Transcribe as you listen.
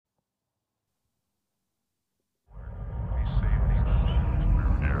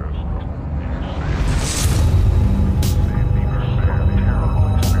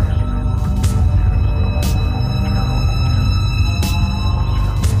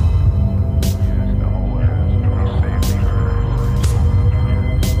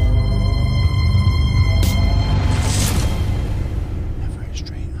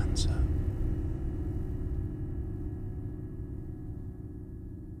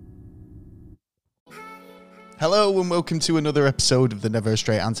Hello and welcome to another episode of the Never a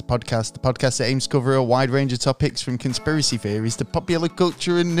Straight Answer podcast, the podcast that aims to cover a wide range of topics from conspiracy theories to popular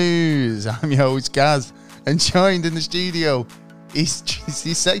culture and news. I'm your host Gaz, and joined in the studio is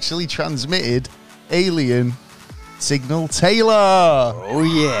the sexually transmitted alien Signal Taylor. Oh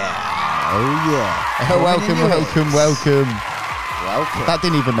yeah. Oh yeah. Welcome. That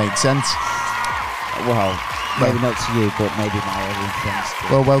didn't even make sense. Well, maybe not to you, but maybe my alien friends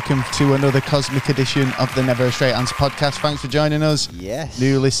do. Well, welcome to another cosmic edition of the Never a Straight Answer podcast. Thanks for joining us. Yes.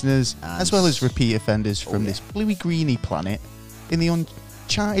 New listeners, And as well as repeat offenders from this bluey-greeny planet in the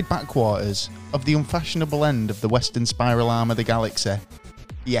uncharted backwaters of the unfashionable end of the western spiral arm of the galaxy.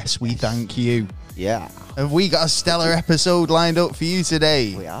 Yes, we thank you. Yeah. Have we got a stellar episode lined up for you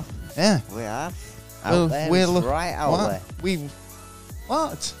today? We have. Yeah. We have. Well, Out there. we're It's right out what? there.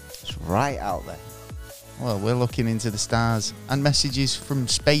 What? It's right out there. Well, we're looking into the stars and messages from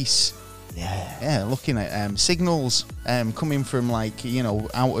space. Yeah. Yeah, looking at signals coming from, like, you know,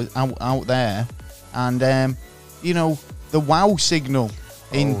 out there, and you know, the WOW signal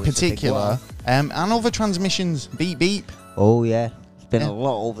in Oh, it's a big particular, and other transmissions. Beep beep. Oh yeah. It's been Yeah. a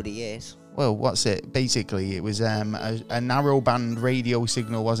lot over the years. Well, what's it? Basically, it was a narrow band radio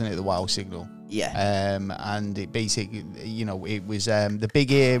signal, wasn't it? The WOW signal. Yeah. And it basically, you know, it was the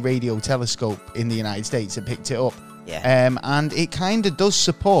Big Ear radio telescope in the United States that picked it up. Yeah. And it kind of does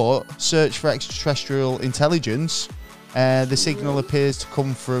support search for extraterrestrial intelligence. The signal appears to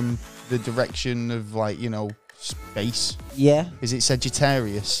come from the direction of, like, you know, space. Yeah. Is it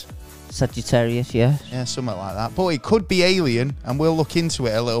Sagittarius? Sagittarius, yeah. Yeah, something like that. But it could be alien, and we'll look into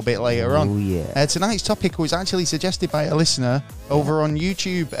it a little bit later on. Oh yeah. Tonight's topic was actually suggested by a listener over on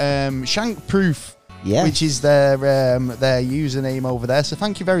YouTube, Shank Proof. Yeah. Which is their username over there. So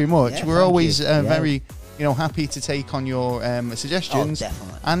thank you very much. Yeah, We're thank always you. Yeah. very, you know, happy to take on your suggestions. Oh,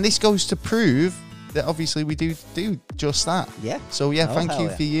 definitely. And this goes to prove that obviously we do just that. Yeah. So yeah, Oh, thank hell you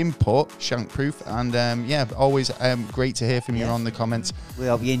yeah. for your input, Shank Proof, and yeah, always great to hear from you Yeah. on the comments. We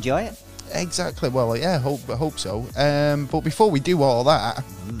hope you enjoy it. Exactly. Well, yeah, hope so. But before we do all that,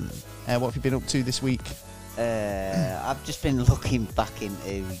 what have you been up to this week? I've just been looking back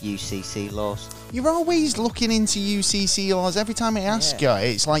into UCC laws. You're always looking into UCC laws. Every time I ask you,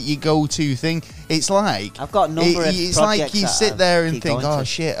 it's like your go-to thing. It's like I've got a number of it's like projects you that sit I there and keep think, going oh to.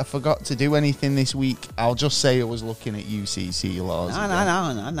 shit, I forgot to do anything this week. I'll just say I was looking at UCC laws. No,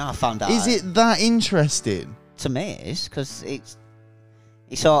 again. I found out. Is it that interesting? To me, it is, because it's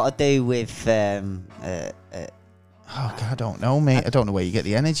sort of do with Oh God, I don't know, mate. I don't know where you get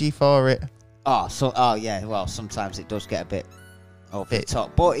the energy for it. oh yeah, well, sometimes it does get a bit over the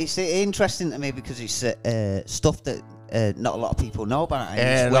top, but it's interesting to me because it's stuff that not a lot of people know about, and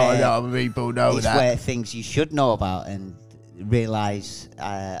Yeah, it's not a where, lot of people know it's that. where things you should know about and realise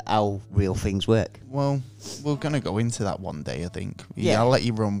how real things work. Well, we're gonna go into that one day, I think. Yeah. I'll let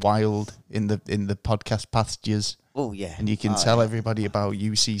you run wild in the podcast pastures, Oh yeah, and you can tell everybody about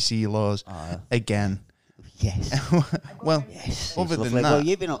UCC laws again. Yes, Well, yes. other it's than lovely. that, What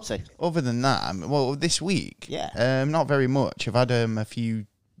you've been up to? other than that, well, this week, Yeah. not very much. I've had a few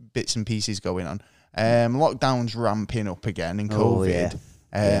bits and pieces going on. Lockdown's ramping up again in Oh, COVID.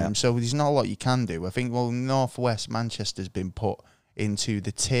 yeah. So there's not a lot you can do. I think, well, Northwest Manchester's been put into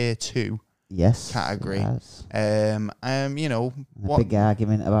the tier 2 Yes, category. yes. You know, A big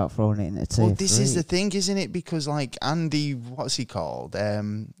argument about throwing it in a tier well, this is 3. the thing, isn't it? Because, like, Andy, what's he called?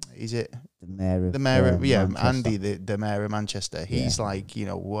 Is it The mayor of the mayor? Yeah, Manchester. Andy, the mayor of Manchester. He's like, you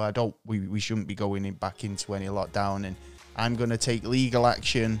know, well, we shouldn't be going back into any lockdown, and I'm going to take legal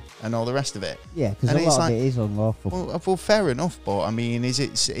action and all the rest of it. Yeah, because And a it's lot like- of it is unlawful. Well, fair enough, but I mean,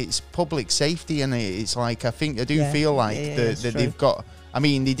 it's public safety, and it's like, I think I do Yeah, feel like yeah, that it's that true. they've got. I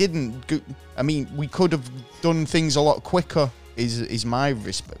mean, they didn't. I mean, we could have done things a lot quicker. Is my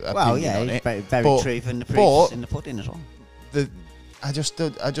opinion Well, yeah, on it's it. very But- true, and the but- proof's in the pudding as well. I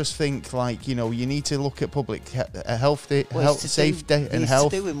just think, like, you know, you need to look at public health, Well, it's to safety, do, and it's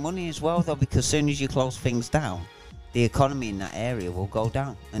health. to do with money as well, though, because as soon as you close things down, the economy in that area will go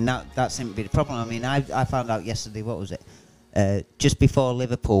down, and that seems to be the problem. I mean, I found out yesterday, what was it? Just before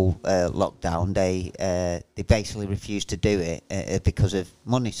Liverpool lockdown, they basically refused to do it because of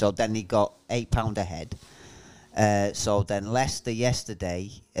money. So then he got £8 a head. So then Leicester yesterday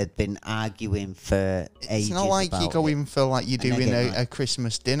had been arguing for ages. It's not like about you're going for, like, you're And they doing get a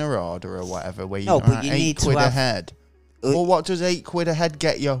Christmas dinner order or whatever, where you No, know, but you need £8 to a have- head. Well, what does £8 a head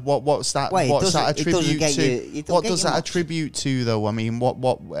get you? What's that? Well, it what's that doesn't- it doesn't attribute get to? you- it don't What get does you that much. attribute to, though? I mean, when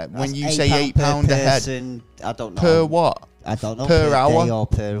That's you say £8 per a head, person, I don't know. per what? I don't know. Per hour? day or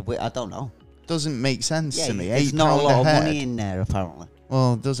per week, I don't know. Doesn't make sense Yeah, to me. there's £8 not a lot a of head. money in there apparently.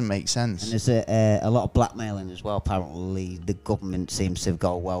 Well, it doesn't make And sense. there's a lot of blackmailing as well. Apparently, the government seems to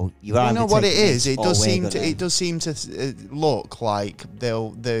go, well, you You either know what it taking is? this It or does we're seem to. gonna-" It does seem to look like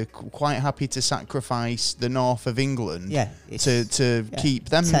they're quite happy to sacrifice the north of England. Yeah, To keep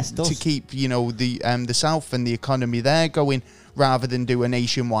them Test to us. keep the south and the economy there going, rather than do a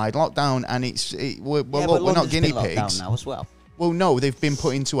nationwide lockdown. And we're but not London's guinea been locked down pigs. now as well. Well, no, they've been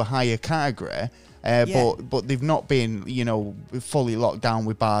put into a higher category. Yeah. But they've not been, fully locked down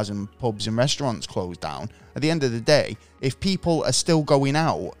with bars and pubs and restaurants closed down. At the end of the day, if people are still going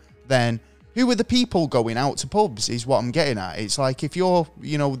out, then who are the people going out to pubs is what I'm getting at. It's like if you're,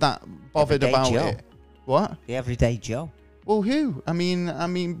 that bothered Everyday about Joe. it. What? The everyday Joe. Well, who? I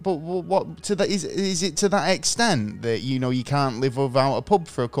mean, but what to that is it to that extent that you can't live without a pub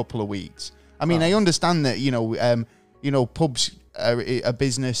for a couple of weeks? I mean, I understand that pubs are a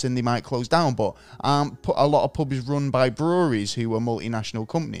business and they might close down, but a lot of pubs run by breweries who are multinational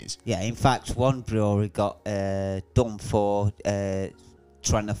companies. Yeah, in fact, one brewery got done for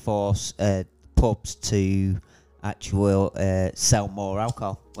trying to force pubs to actually sell more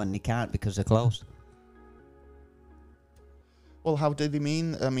alcohol when they can't because they're closed. Well, how do they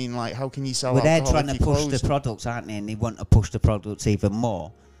mean? I mean, like, how can you sell Well, they're alcohol trying if to you're push closed? the products, aren't they? And they want to push the products even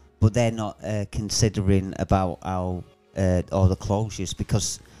more, but they're not considering about how or the closures,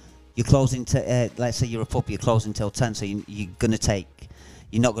 because you're closing to let's say you're a pub, you're closing till 10, so you're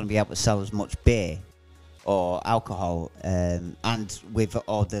not going to be able to sell as much beer or alcohol, and with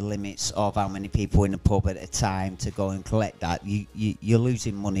all the limits of how many people in a pub at a time to go and collect that, you're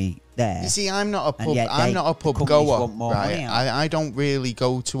losing money there. You see, I'm not a And pub. yet I'm not a the pub companies goer, want more money right? out. I don't really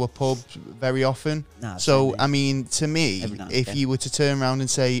go to a pub very often. No, So, same I mean, to me, Every now and if again. you were to turn around and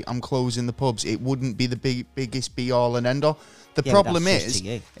say I'm closing the pubs, it wouldn't be the biggest be all and end all. The Yeah, but problem that's is,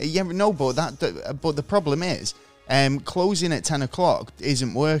 just to you. yeah, no, but the problem is, closing at 10 o'clock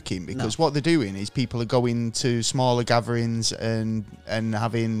isn't working, because what they're doing is people are going to smaller gatherings and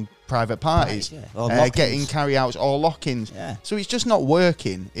having private parties, Right, yeah. Or lock-ins. getting carry-outs or lock-ins. Yeah. So it's just not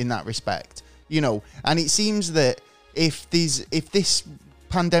working in that respect, And it seems that if this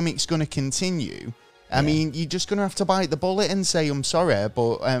pandemic's going to continue, I mean, you're just going to have to bite the bullet and say, I'm sorry,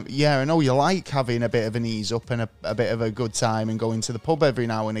 but I know you like having a bit of an ease up and a bit of a good time and going to the pub every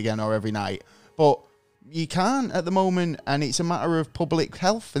now and again or every night, but you can't at the moment, and it's a matter of public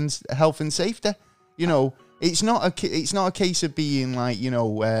health and safety. It's not a case of being like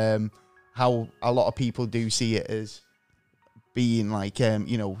how a lot of people do see it as being like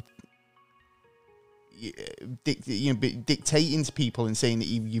dictating to people and saying that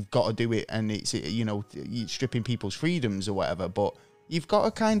you've got to do it, and it's you're stripping people's freedoms or whatever. But you've got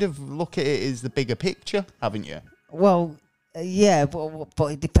to kind of look at it as the bigger picture, haven't you? Well, yeah, but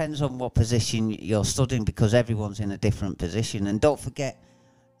it depends on what position you're studying, because everyone's in a different position. And don't forget,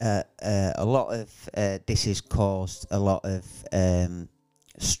 a lot of this has caused a lot of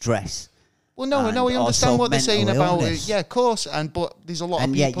stress. Well, no, And I understand also what they're saying mental about illness. it. Yeah, of course, but there's a lot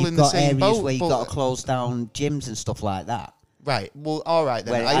And of yet people you've in the got same areas boat. where you've but- got to close down gyms and stuff like that. Right. Well, all right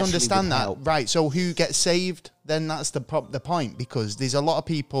then. Where it I actually understand would that. help. Right. So who gets saved? Then that's the point, because there's a lot of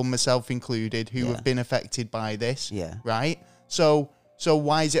people, myself included, who Yeah. have been affected by this. Yeah. Right. So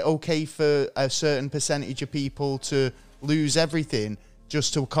why is it okay for a certain percentage of people to lose everything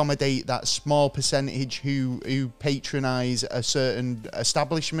just to accommodate that small percentage who patronise a certain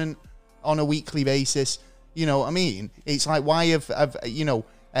establishment on a weekly basis? You know what I mean? It's like, why have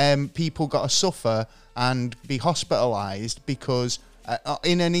people got to suffer and be hospitalised because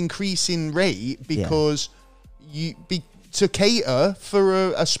in an increasing rate, because to cater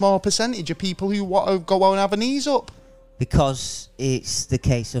for a small percentage of people who want to go out and have an ease up. Because it's the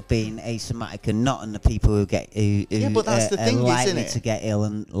case of being asymptomatic and not, and the people who but that's the thing, are likely isn't it? to get ill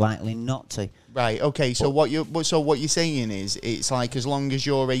and likely not to. Right. Okay. So what you're saying is, it's like, as long as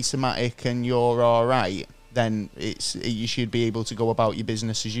you're asymptomatic and you're all right, then you should be able to go about your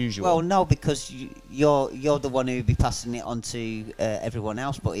business as usual. Well, no, because you're the one who'll be passing it on to everyone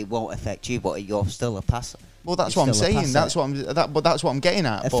else, but it won't affect you. But you're still a passer. Well, that's You're what I'm still a saying. passer. That's what I'm getting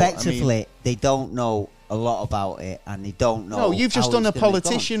at. Effectively, they don't know a lot about it, and they don't know. No, you've just how done a it's gonna go.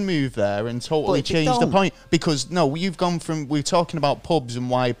 politician move there and totally But they changed the don't. point. Because we've gone from, we're talking about pubs and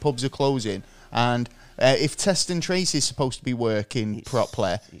why pubs are closing, and if test and trace is supposed to be working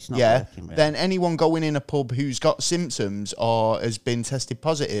properly, it's not working, really. then anyone going in a pub who's got symptoms or has been tested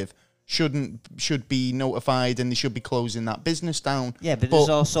positive should be notified and they should be closing that business down. Yeah, but there's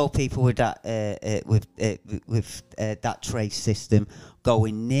also people with that that trace system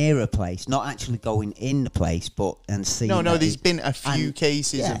going near a place, not actually going in the place, but and seeing. No, there's been a few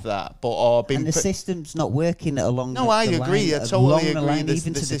cases of that, but and the system's not working along. No, I agree. I totally agree.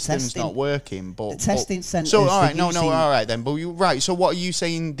 The system's not working, but the testing centres. So all right, all right then. But right. So what are you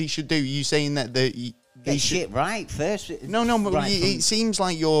saying they should do? You saying that they shit right first? No, but right it seems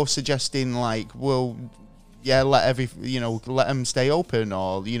like you're suggesting like, well, yeah, let them stay open,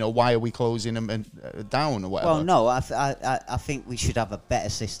 or why are we closing them down or whatever? Well, no, I think we should have a better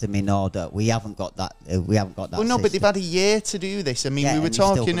system in order. We haven't got that. Well, no, but they've had a year to do this. I mean, we were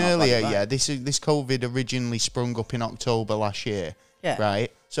talking earlier. Yeah, this COVID originally sprung up in October last year. Yeah.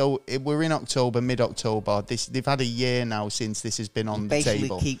 Right. So we're in October, mid-October. They've had a year now since this has been on the table.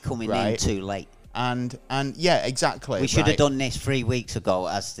 Basically, keep coming in too late. And yeah, exactly. We should have done this 3 weeks ago,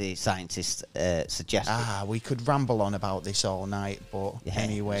 as the scientists suggested. We could ramble on about this all night, but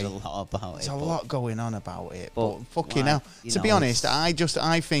anyway, there's a lot about it. There's a lot going on about it, but fucking hell. To be honest, I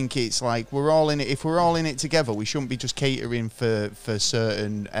think it's like we're all in it. If we're all in it together, we shouldn't be just catering for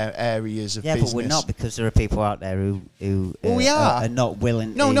certain areas of business. Yeah, but we're not, because there are people out there who we are not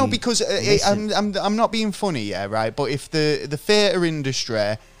willing. No, because I'm not being funny, yeah, right. But if the theatre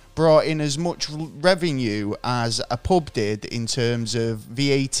industry brought in as much revenue as a pub did in terms of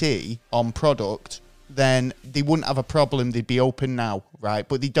VAT on product, then they wouldn't have a problem. They'd be open now, right?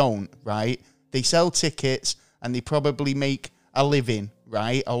 But they don't, right? They sell tickets and they probably make a living,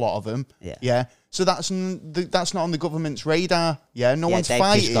 right? A lot of them, yeah. So that's not on the government's radar, yeah. No one's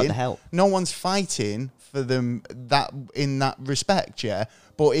fighting. Got the help. No one's fighting for them in that respect, yeah.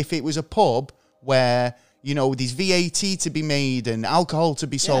 But if it was a pub where there's VAT to be made and alcohol to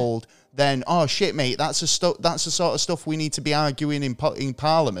be sold, then shit, mate, that's the sort of stuff we need to be arguing in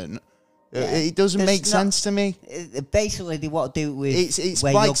Parliament. Yeah. It doesn't make sense to me. Basically, they want to do with it's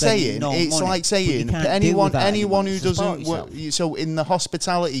like saying anyone who doesn't work. So in the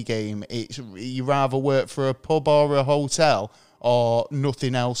hospitality game, you rather work for a pub or a hotel or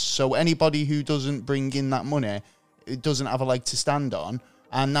nothing else. So anybody who doesn't bring in that money, it doesn't have a leg to stand on.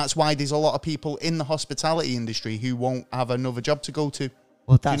 And that's why there's a lot of people in the hospitality industry who won't have another job to go to.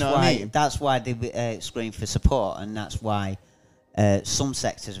 Well, that's why they scream for support, and that's why some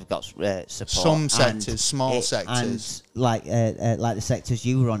sectors have got support. Some sectors, small sectors, and like the sectors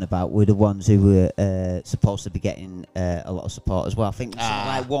you were on about, were the ones who were supposed to be getting a lot of support as well. I think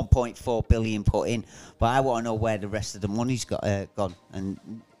like 1.4 billion put in, but I want to know where the rest of the money's gone. And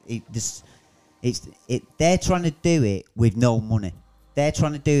they're trying to do it with no money. They're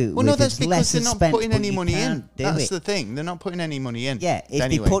trying to do it. Well, no, that's because they're not putting any money in. That's the thing. They're not putting any money in. Yeah, if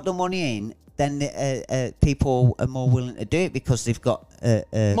they put the money in, then people are more willing to do it because they've got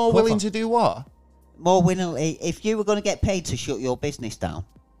more willing to do what? More willing. If you were going to get paid to shut your business down,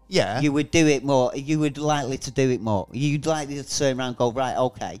 you would do it more. You would likely to do it more. You'd likely to turn around and go, right,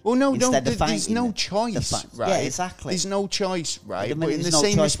 okay. Well, there's no choice, right? Yeah, exactly. There's no choice, right? But in the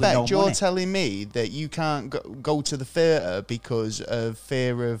same respect, you're telling me that you can't go to the theatre because of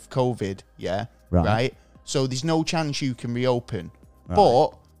fear of COVID, yeah? Right? So there's no chance you can reopen. Right.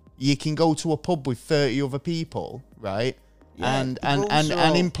 But you can go to a pub with 30 other people, right? Yeah,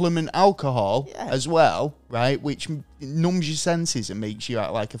 and implement alcohol as well, right? Which numbs your senses and makes you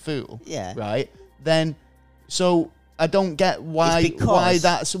act like a fool. Yeah. Right? Then, so I don't get why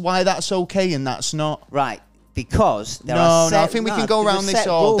that's okay and that's not. Right. Because I think we can go around this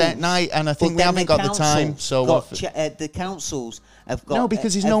all that night, and I think we haven't got the time. So the councils have got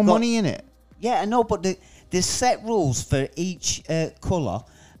because there's no money in it. Yeah, I know, but there's set rules for each colour,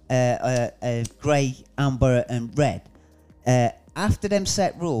 grey, amber, and red. After them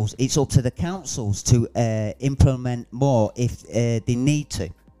set rules, it's up to the councils to implement more if they need to.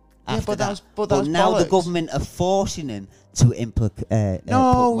 But now the government are forcing them to implement.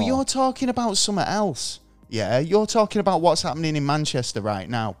 No, you're talking about something else. Yeah, you're talking about what's happening in Manchester right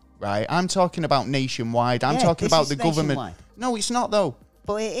now, right? I'm talking about nationwide. I'm talking about the government. Nationwide. No, it's not though.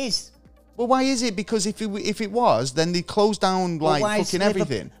 But it is. Well, why is it? Because if it was, then they close down fucking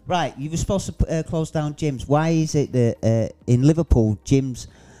everything. Right, you were supposed to close down gyms. Why is it that in Liverpool gyms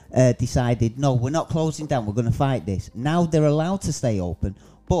decided, no, we're not closing down, we're going to fight this? Now they're allowed to stay open,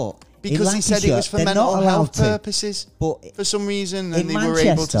 but because he said it was for mental health purposes. But for some reason, and they were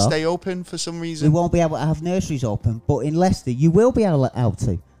able to stay open for some reason. We won't be able to have nurseries open, but in Leicester, you will be able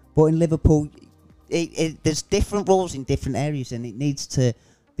to. But in Liverpool, there's different rules in different areas, and it needs to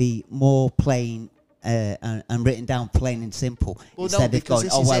be more plain and written down plain and simple, Well, instead of going,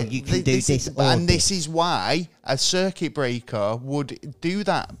 oh, well, it. you can do this or and this. this is why a circuit breaker would do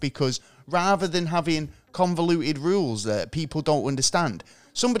that, because rather than having convoluted rules that people don't understand,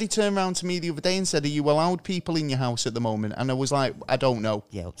 somebody turned around to me the other day and said, are you allowed people in your house at the moment? And I was like, I don't know.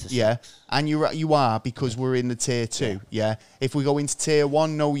 Yeah, up to Yeah, 6. and you are, because we're in the tier 2. Yeah. If we go into tier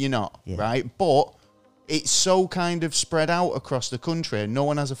 1, no, you're not. Yeah. Right. But it's so kind of spread out across the country, and no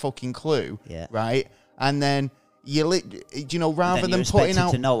one has a fucking clue. Yeah. Right. And then rather you're than putting expected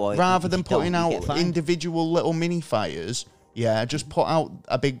out to know, or if you don't, you get fined. individual little mini fires, just put out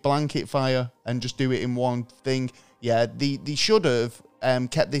a big blanket fire and just do it in one thing. Yeah, they should have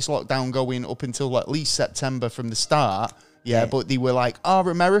kept this lockdown going up until at least September from the start. Yeah, but they were like,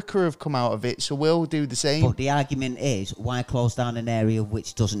 America have come out of it, so we'll do the same. But the argument is, why close down an area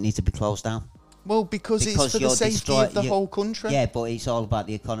which doesn't need to be closed down? Well, because it's for the safety of the whole country. Yeah, but it's all about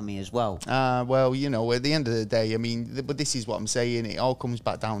the economy as well. Well, at the end of the day, I mean, but this is what I'm saying. It all comes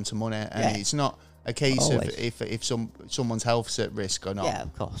back down to money, and it's not a case of if someone's health's at risk or not. Yeah,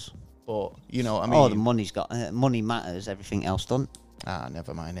 of course. But I mean, the money's got money matters. Everything else doesn't.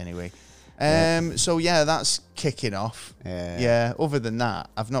 Never mind. Anyway, so that's kicking off. Yeah. Other than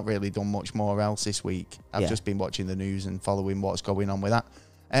that, I've not really done much more else this week. I've just been watching the news and following what's going on with that.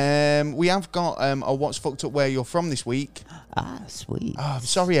 We have got a What's Fucked Up Where You're From this week. Ah, sweet. Oh, I'm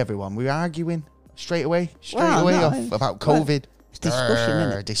sorry, everyone. We're arguing straight away No, off about COVID. It's discussion,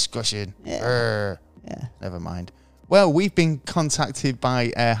 isn't it? Discussion. Yeah. Never mind. Well, we've been contacted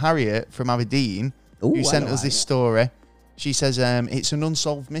by Harriet from Aberdeen, who sent us this story. She says it's an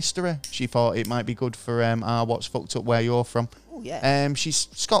unsolved mystery. She thought it might be good for our What's Fucked Up Where You're From. Oh, yeah. She's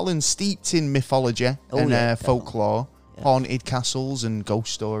Scotland steeped in mythology and folklore. Haunted castles and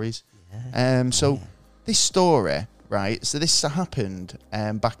ghost stories. This story, right? So this happened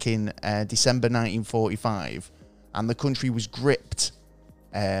back in December 1945, and the country was gripped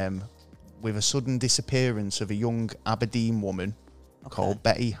with a sudden disappearance of a young Aberdeen woman called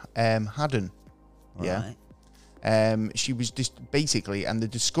Betty Haddon. Right. Yeah. She was just basically, and the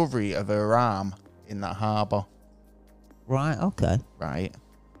discovery of her arm in that harbour. Right. Okay. Right.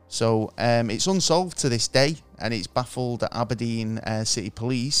 So it's unsolved to this day, and it's baffled Aberdeen City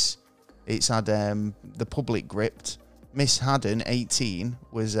Police. It's had the public gripped. Miss Haddon, 18,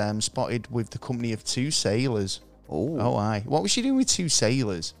 was spotted with the company of 2 sailors. Oh, aye. What was she doing with 2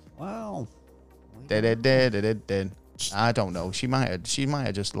 sailors? Wow. I don't know. She might have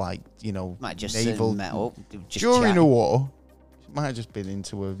just Might just naval met up just during chatting. a war. She might have just been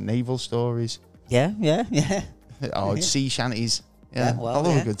into her naval stories. Yeah. Or sea shanties. Yeah, well, I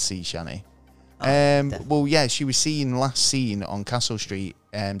love a good sea shanty. She was last seen on Castle Street,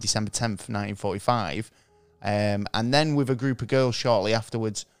 December 10th, 1945, and then with a group of girls shortly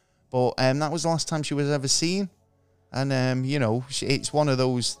afterwards. But that was the last time she was ever seen, and it's one of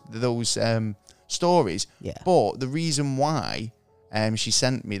those stories. Yeah. But the reason why she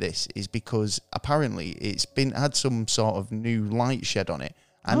sent me this is because apparently it's had some sort of new light shed on it,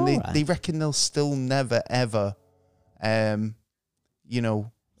 and they reckon they'll still never ever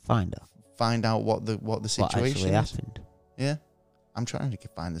find out what the situation is. Happened. Yeah, I'm trying to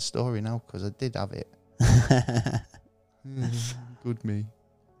find the story now because I did have it. Good me.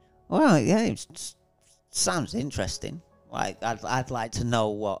 Well, yeah, it sounds interesting. Like I'd like to know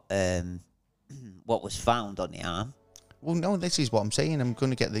what was found on the arm. Well, no, this is what I'm saying. I'm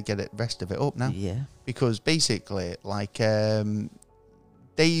going to get the rest of it up now. Yeah. Because basically,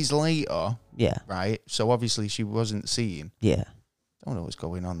 days later. Yeah. Right. So obviously she wasn't seen. Yeah. Don't know what's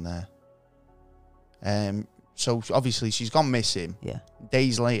going on there. So obviously she's gone missing. Yeah.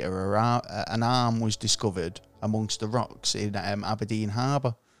 Days later, an arm was discovered amongst the rocks in Aberdeen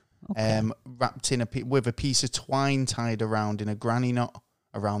Harbour, wrapped in with a piece of twine tied around in a granny knot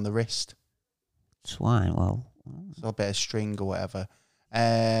around the wrist. Twine, well. So a bit of string or whatever.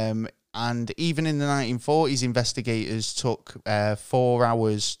 And even in the 1940s, investigators took 4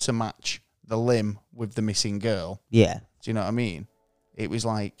 hours to match the limb with the missing girl. Yeah. Do you know what I mean? It was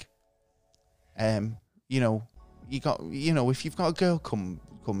like, if you've got a girl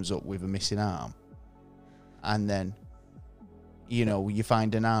comes up with a missing arm, and then, you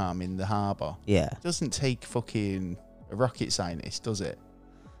find an arm in the harbour. Yeah. It doesn't take fucking a rocket scientist, does it?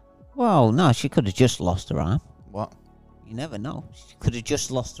 Well, no, she could have just lost her arm. What? You never know. She could have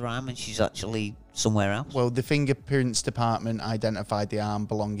just lost her arm and she's actually somewhere else. Well, the fingerprints department identified the arm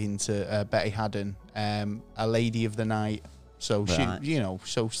belonging to Betty Haddon, a lady of the night. So right.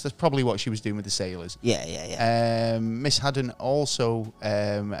 so that's probably what she was doing with the sailors. Yeah. Miss Haddon also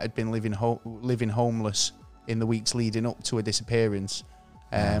had been living homeless in the weeks leading up to her disappearance.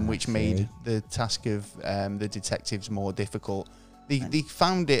 which made the task of the detectives more difficult. They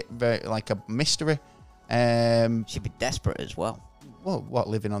found it very, like a mystery. She'd be desperate as well. Well, what,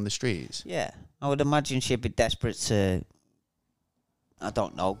 living on the streets? Yeah, I would imagine she'd be desperate to, I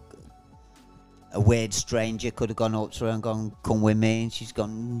don't know, a weird stranger could have gone up to her and gone, come with me, and she's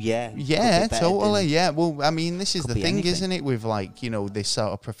gone, yeah. Yeah, totally, yeah. Well, I mean, this is the thing, anything. isn't it, with, like, you know, this sort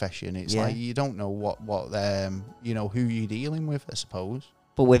of profession. It's like you don't know what you know, who you're dealing with, I suppose.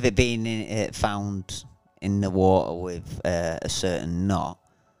 But with it being found in the water with a certain knot,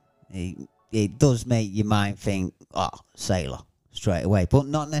 it does make your mind think, oh, sailor, straight away. But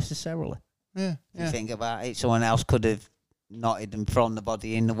not necessarily. Yeah, If you think about it, someone else could have knotted and thrown the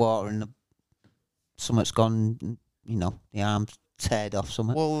body in the water and something's gone, you know, the arm's teared off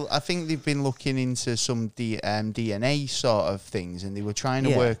something. Well, I think they've been looking into some DNA sort of things, and they were trying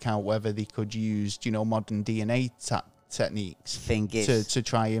to work out whether they could use, you know, modern DNA techniques to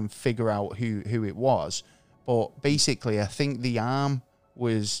try and figure out who it was. But basically, I think the arm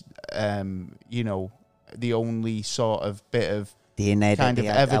was, you know, the only sort of bit of DNA kind of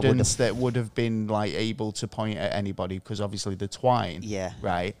evidence that would have been, like, able to point at anybody, because obviously the twine. Yeah.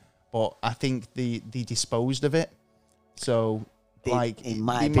 Right. But I think they disposed of it. So, it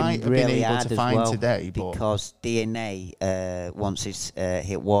might have been really been able hard to as find well, today. Because DNA, once it's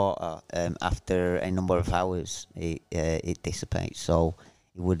hit water, after a number of hours, it dissipates. So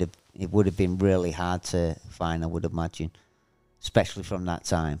it would have been really hard to find, I would imagine, especially from that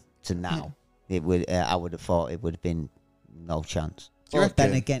time to now. It would I would have thought it would have been no chance. But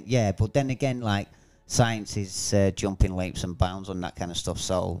then again, like, science is jumping leaps and bounds on that kind of stuff.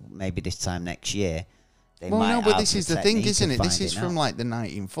 So maybe this time next year, they might. No, but have this is the thing, isn't it? This is from like the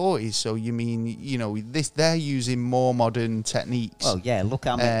 1940s. So you mean, you know, they're using more modern techniques. Well, yeah. Look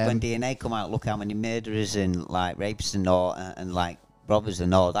how many, when DNA come out, look how many murderers and like rapists and all and like robbers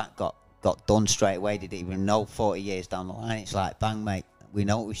and all that got done straight away. They didn't even know 40 years down the line. It's like, bang, mate, we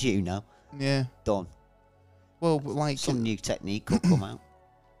know it was you now. Yeah. Done. Well, like some new technique could come out.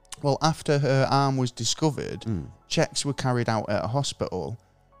 Well, after her arm was discovered, checks were carried out at a hospital,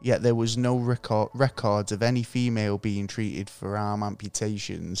 yet there was no records of any female being treated for arm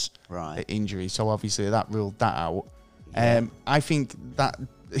amputations injuries. So obviously that ruled that out. Yeah. I think that,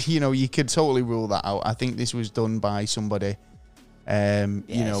 you know, you could totally rule that out. I think this was done by somebody. You know,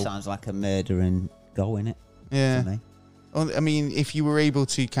 it sounds like a murder and go, innit? Yeah. Well, I mean, if you were able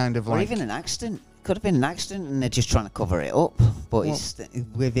to kind of, or like, even an accident. Could have been an accident and they're just trying to cover it up. But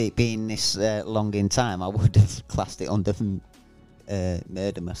with it being this long in time, I would have classed it under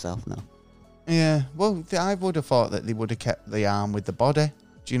murder myself now. Yeah, well, I would have thought that they would have kept the arm with the body.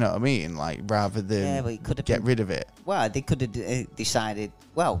 Do you know what I mean? Like, rather than get rid of it. Well, they could have decided,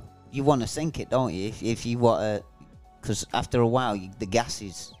 well, you want to sink it, don't you? If you want to, because after a while, the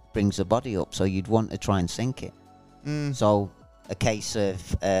gases brings the body up, so you'd want to try and sink it. So a case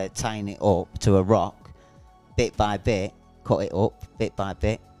of tying it up to a rock, bit by bit, cut it up, bit by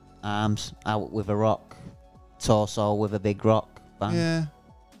bit, arms out with a rock, torso with a big rock, bang. Yeah.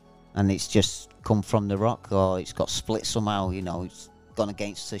 And it's just come from the rock, or it's got split somehow, you know, it's gone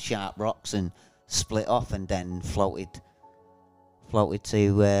against the sharp rocks and split off and then floated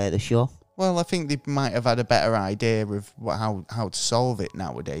to the shore. Well, I think they might have had a better idea of how to solve it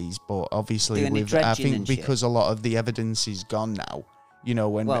nowadays, but obviously, I think because a lot of the evidence is gone now, you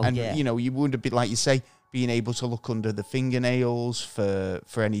know, you know, you wouldn't be, like you say, being able to look under the fingernails for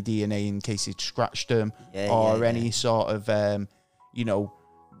any DNA in case it scratched them, or any sort of, you know,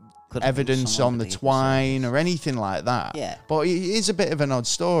 evidence on the twine or anything like that. Yeah. But it is a bit of an odd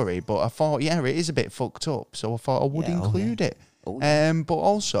story, but I thought, it is a bit fucked up, so I thought I would include it. Oh, yeah. But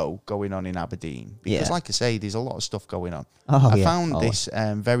also going on in Aberdeen, because like I say, there's a lot of stuff going on. I found this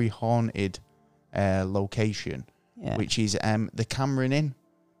very haunted location, which is the Cameron Inn,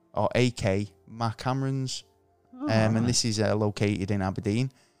 or AK Mark Cameron's, and this is located in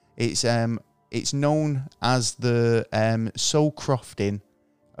Aberdeen. It's known as the Sowcroft Inn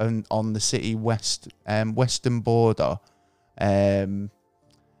on the city western border.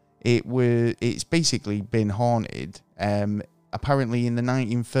 It's basically been haunted. Apparently in the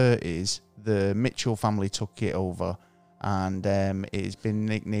 1930s, the Mitchell family took it over, and it's been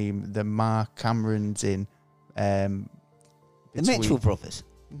nicknamed the Mark Cameron's Inn. The Mitchell brothers?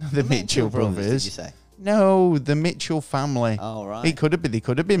 The Mitchell brothers. Did you say? No, the Mitchell family. Oh, right. They could have been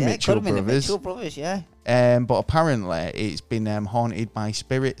Mitchell brothers. It could have been the Mitchell brothers, yeah. But apparently it's been haunted by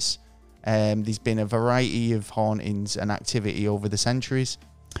spirits. There's been a variety of hauntings and activity over the centuries.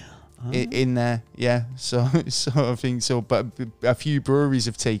 In there, so I think so. But a few breweries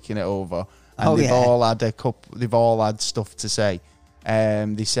have taken it over, and they've all had stuff to say.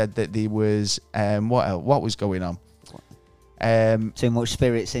 They said that there was what was going on? Too much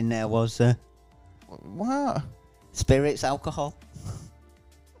spirits in there, was there? What? Spirits, alcohol.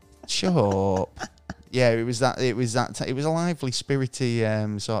 Shut up. Yeah, it was a lively,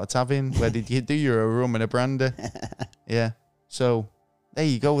 spirity sort of tavern where did you do your rum and a brandy? Yeah. So there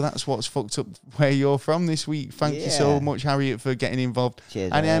you go. That's what's fucked up where you're from this week. Thank you so much, Harriet, for getting involved.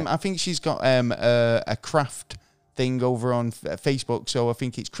 Cheers. And I think she's got a craft thing over on Facebook. So I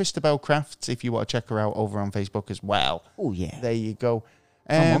think it's Christabel Crafts if you want to check her out over on Facebook as well. Oh, yeah. There you go.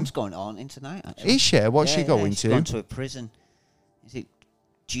 My mum's going on in tonight, actually. Is she? What's she going she's to? going to a prison. Is it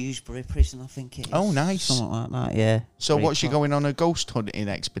Dewsbury Prison, I think it is. Oh, nice. Something like that, yeah. So what's she going on a ghost hunting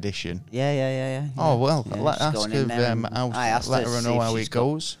expedition? Yeah. Oh, well, Yeah, she's ask going her, in there and let her know how it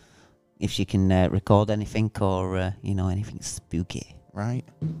goes. If she can record anything or, anything spooky. Right.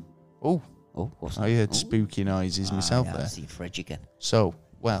 Oh, what's I that? heard spooky noises myself yeah, there. I see Fridge again. So,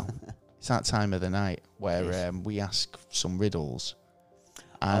 well, it's that time of the night where we ask some riddles.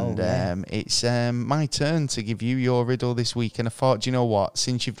 And it's my turn to give you your riddle this week. And I thought, do you know what?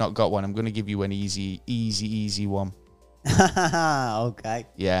 Since you've not got one, I'm going to give you an easy one. Okay.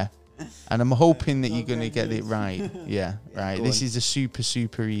 Yeah. And I'm hoping that you're going to get it right. Yeah, right. This is a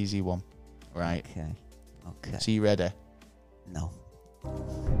super easy one. Right. Okay. So you ready? No.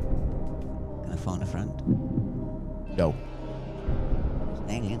 Can I phone a friend? No. It's an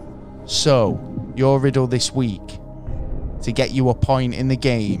alien. So, your riddle this week, to get you a point in the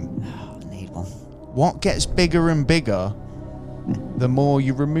game. I need one. What gets bigger and bigger the more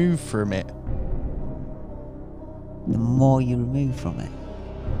you remove from it? The more you remove from it.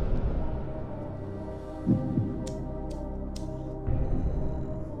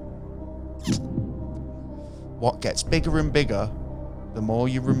 What gets bigger and bigger the more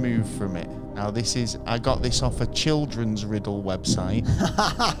you remove from it? Now I got this off a children's riddle website.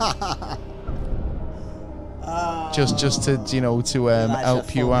 Just to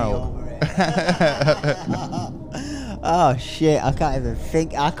help you out. Oh shit! I can't even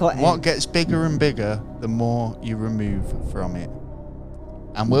think. What gets bigger and bigger the more you remove from it?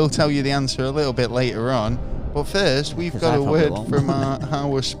 And we'll tell you the answer a little bit later on. But first, we've got a word from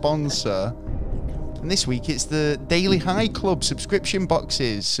our sponsor. And this week it's the Daily High Club subscription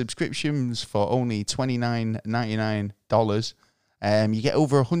boxes. Subscriptions for only $29.99. You get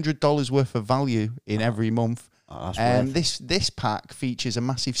over $100 worth of value in every month. This pack features a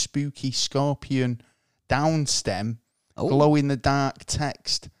massive spooky scorpion down stem, glow in the dark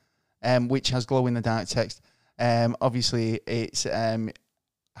text, which has glow in the dark text. Obviously, it's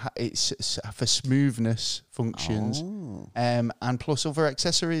for smoothness functions, and plus other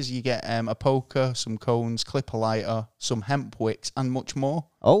accessories. You get a poker, some cones, clipper lighter, some hemp wicks, and much more.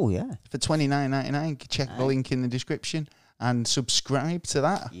 Oh yeah, for $29.99. Check the link in the description. And subscribe to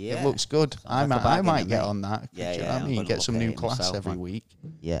that. Yeah. It looks good. I might get on that. Yeah, you know what I mean? Get some new class every week.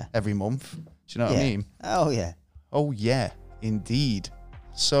 Yeah. Every month. Do you know what I mean? Oh, yeah. Oh, yeah. Indeed.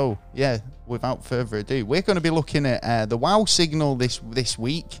 So, yeah, without further ado, we're going to be looking at the WoW signal this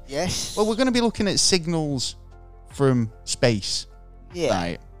week. Yes. Well, we're going to be looking at signals from space. Yeah.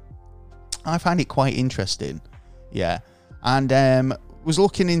 Right. I find it quite interesting. Yeah. And was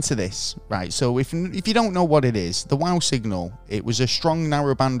looking into this, right? So if you don't know what it is, the WoW signal, it was a strong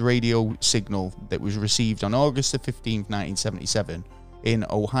narrowband radio signal that was received on August the 15th, 1977 in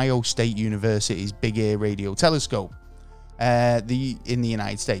Ohio State University's Big Ear Radio Telescope in the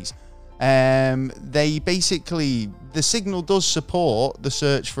United States. The signal does support the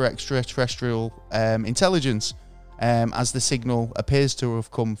search for extraterrestrial intelligence, as the signal appears to have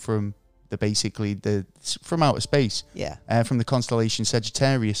come from from outer space, from the constellation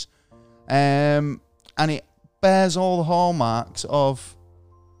Sagittarius, and it bears all the hallmarks of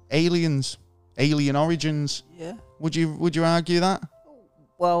alien origins. Yeah. Would you argue that?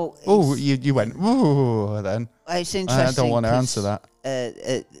 Well, you went then. It's interesting. I don't want to answer that.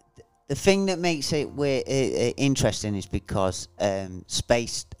 The thing that makes it interesting is because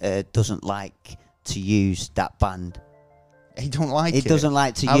space doesn't like to use that band. He don't like it. It doesn't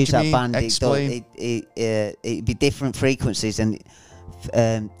like to use that band. Explain. It'd be different frequencies, and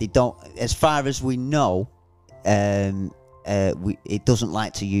they don't. As far as we know, it doesn't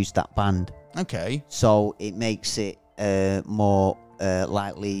like to use that band. Okay. So it makes it more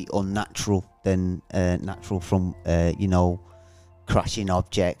likely unnatural than natural from crashing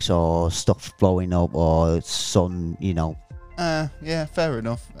objects or stuff blowing up or sun. Yeah, fair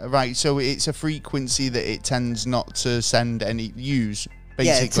enough. Right, so it's a frequency that it tends not to use,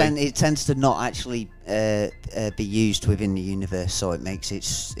 basically. Yeah, it tends to not actually be used within the universe, so it makes it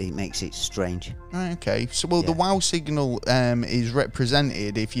strange. Right, okay. So, well, the WOW signal is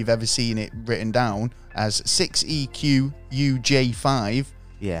represented, if you've ever seen it written down, as 6EQUJ5.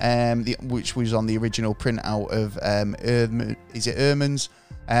 Yeah. Which was on the original printout of Ehrman's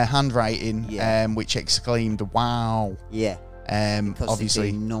handwriting, which exclaimed "Wow!" Yeah. Because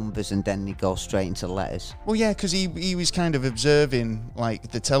obviously they do numbers and then they go straight into letters. Well, yeah, because he was kind of observing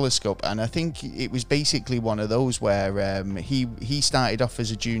like the telescope, and I think it was basically one of those where he started off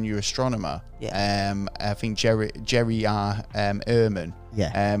as a junior astronomer. Yeah. I think Jerry R. Ehrman.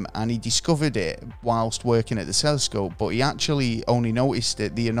 Yeah. And he discovered it whilst working at the telescope, but he actually only noticed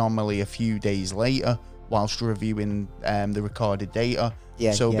the anomaly a few days later whilst reviewing the recorded data.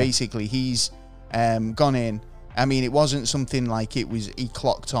 Yeah. So basically, he's gone in. I mean, it wasn't something like he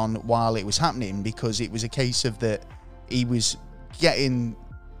clocked on while it was happening, because it was a case of that he was getting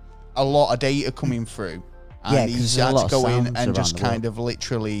a lot of data coming through, and he had to go in and just kind of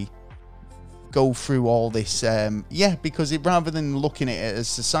literally go through all this. Because rather than looking at it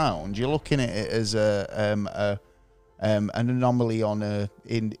as the sound, you're looking at it as an anomaly on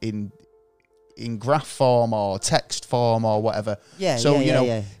in graph form or text form or whatever.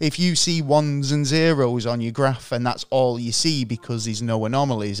 If you see ones and zeros on your graph and that's all you see because there's no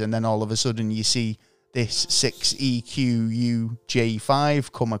anomalies, and then all of a sudden you see this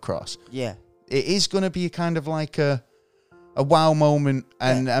 6EQUJ5 come across. Yeah. It is going to be kind of like a wow moment.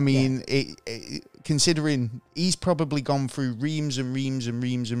 And considering he's probably gone through reams and reams and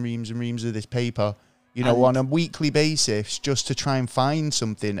reams and reams and reams of this paper, on a weekly basis, just to try and find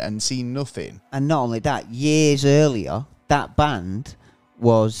something and see nothing. And not only that, years earlier, that band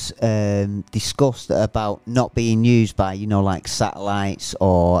was discussed about not being used by, like satellites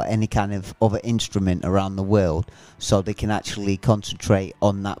or any kind of other instrument around the world, so they can actually concentrate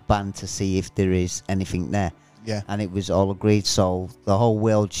on that band to see if there is anything there. Yeah. And it was all agreed, so the whole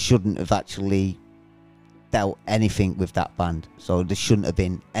world shouldn't have actually dealt anything with that band, so there shouldn't have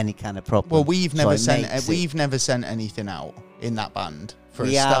been any kind of problem. Well, we've never sent anything out in that band for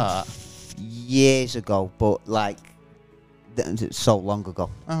a start. Years ago, but so long ago.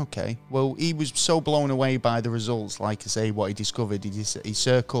 Okay. Well, he was so blown away by the results. Like I say, what he discovered, he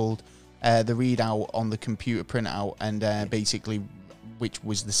circled the readout on the computer printout, and basically, which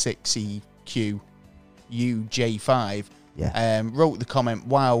was the 6EQUJ5. Yeah. Wrote the comment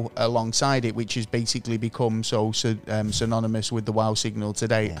 "Wow" alongside it, which has basically become synonymous with the WOW signal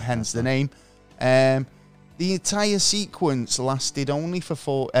today, hence the name. The entire sequence lasted only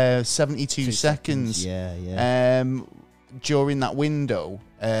for 72 seconds. During that window,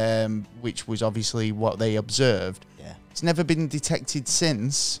 which was obviously what they observed. Yeah. It's never been detected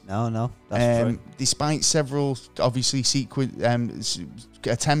since. No, that's true. Despite several, obviously,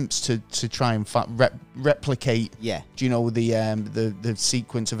 attempts to try and replicate. Yeah. Do you know the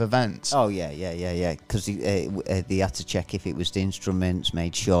sequence of events? Oh yeah. Because they had to check if it was the instruments,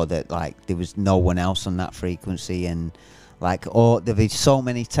 made sure that there was no one else on that frequency, and there've been so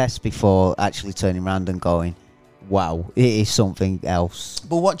many tests before actually turning around and going, wow, it is something else.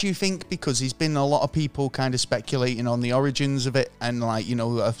 But what do you think? Because there's been a lot of people kind of speculating on the origins of it, and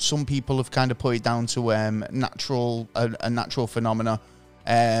some people have kind of put it down to a natural phenomena.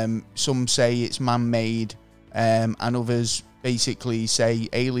 Some say it's man-made, and others basically say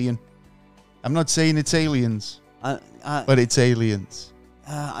alien. I'm not saying it's aliens, but it's aliens.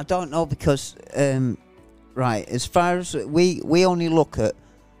 I don't know, because as far as we only look at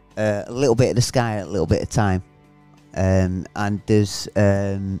a little bit of the sky at a little bit of time. And there's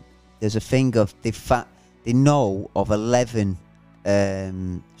a thing of they know of 11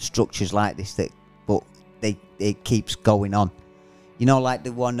 structures like this but it keeps going on. Like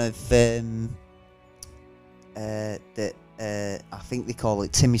the one of I think they call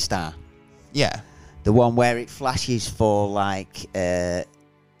it Timmy-Star. Yeah. The one where it flashes for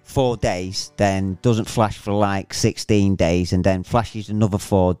 4 days, then doesn't flash for 16 days, and then flashes another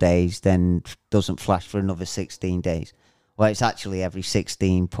 4 days, then doesn't flash for another 16 days. Well, it's actually every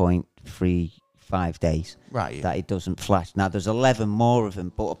 16.35 days that it doesn't flash. Now, there's 11 more of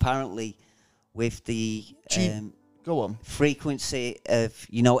them, but apparently with the go on frequency of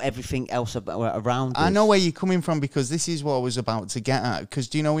everything else around us. I know where you're coming from, because this is what I was about to get at. Because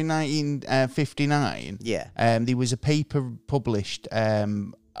do you know in 1959, there was a paper published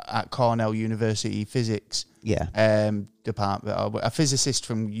at Cornell University Physics department, a physicist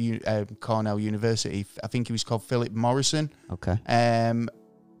from Cornell University. I think he was called Philip Morrison. Okay.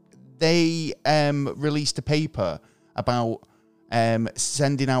 They released a paper about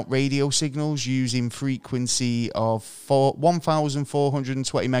sending out radio signals using frequency of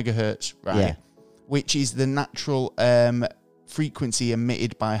 1,420 megahertz, right? Yeah. Which is the natural frequency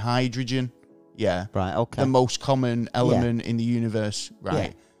emitted by hydrogen. Yeah. Right, okay. The most common element in the universe, right?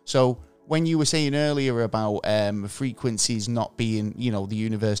 Yeah. So when you were saying earlier about frequencies not being, the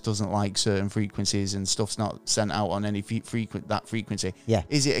universe doesn't like certain frequencies and stuff's not sent out on any frequency. Yeah.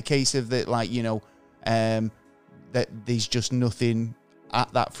 Is it a case of that, like, that there's just nothing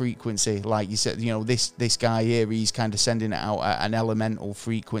at that frequency? Like you said, this guy here, he's kind of sending it out at an elemental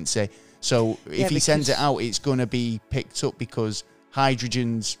frequency. So if he sends it out, it's going to be picked up because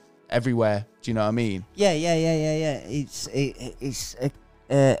hydrogen's everywhere. Do you know what I mean? Yeah. It's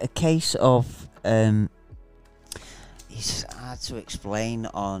a case of it's hard to explain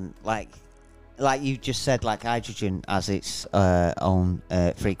on like you just said, like hydrogen has its own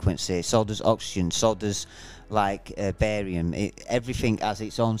frequency. So does oxygen. So does like barium. Everything has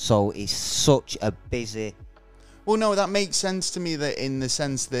its own. So it's such a busy. Well, no, that makes sense to me, that in the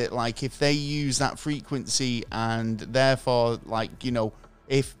sense that, like, if they use that frequency and therefore, like,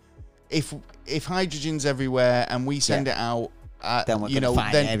 if hydrogen's everywhere and we send it out, then we're going to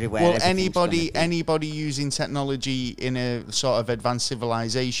find it everywhere. Well, anybody using technology in a sort of advanced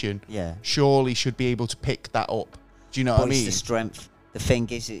civilization, surely should be able to pick that up. Do you know what I mean? It's the strength. The thing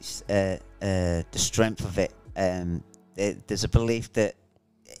is, it's the strength of it. There's a belief that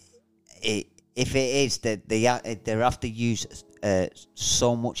if it is that they have to use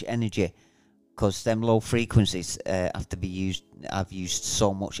so much energy, because them low frequencies have to be used. I've used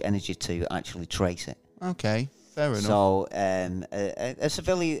so much energy to actually trace it. Okay, fair enough. So a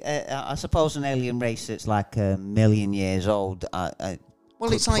civilian, I suppose, an alien race that's like 1 million years old.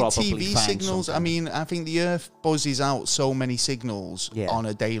 Well, it's like TV signals. I mean, I think the Earth buzzes out so many signals on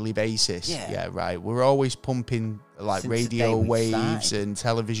a daily basis. Yeah, right. We're always pumping like radio waves and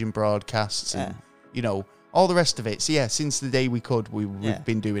television broadcasts and, all the rest of it. So, yeah, since the day we could, we've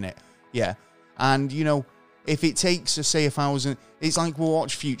been doing it. Yeah. And, if it takes, say, 1,000... It's like we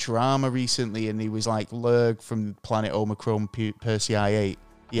watched Futurama recently, and he was like Lurg from Planet Omicron, Persei 8.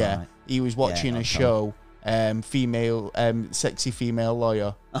 Yeah. Right. He was watching a show... sexy female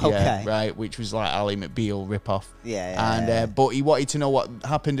lawyer. Okay. Yeah, right, which was like Ally McBeal ripoff. Yeah. But he wanted to know what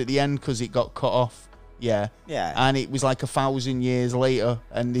happened at the end because it got cut off. Yeah. Yeah. And it was like 1,000 years later,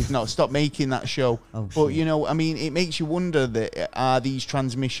 and they've not stopped making that show. But shit. I mean, it makes you wonder that are these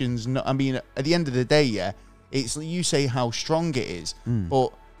transmissions? Not, I mean, at the end of the day, it's you say how strong it is,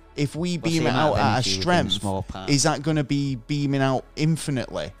 but if we beam it out at a strength, is that going to be beaming out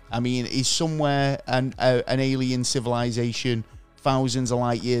infinitely? I mean, is somewhere an alien civilization thousands of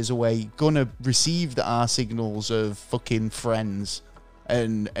light years away going to receive our signals of fucking Friends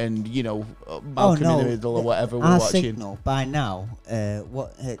and Malcolm in the Middle or whatever we're watching? Our signal by now,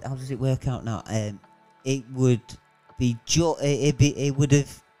 how does it work out now? It would be it would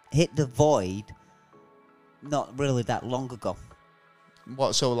have hit the void not really that long ago.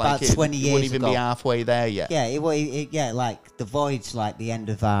 What, so like about 20 years wouldn't even ago. be halfway there yet? Yeah, like the void's like the end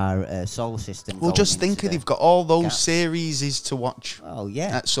of our solar system. Well, just think they've got all those series to watch. Oh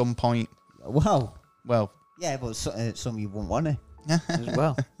yeah, at some point. Well, yeah, but some you wouldn't want to as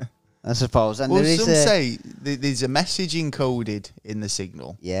well, I suppose. And well, some say there's a message encoded in the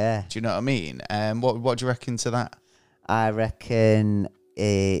signal. Yeah, do you know what I mean? What do you reckon to that? I reckon.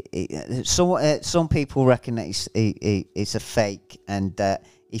 Some people reckon that it's a fake, and that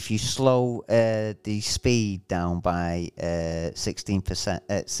if you slow the speed down by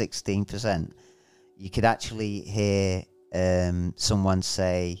 16%, you could actually hear someone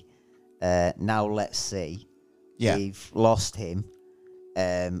say, "Now let's see." Yeah. We've lost him.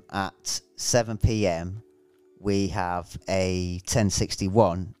 At 7 p.m. we have a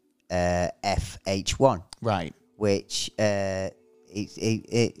 1061 FH1. Right. Which it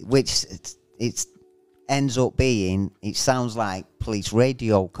ends up being, it sounds like police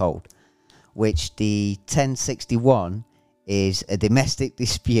radio code, which the 1061 is a domestic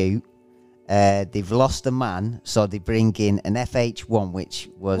dispute. They've lost a man, so they bring in an FH1, which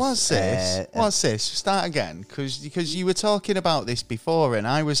was... What's this? Start again, because you were talking about this before, and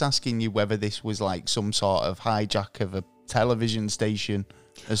I was asking you whether this was like some sort of hijack of a television station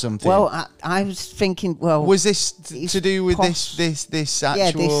or something. Well, I was thinking, was this to do with this actual...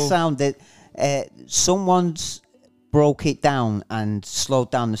 Yeah, this sound that someone's broke it down and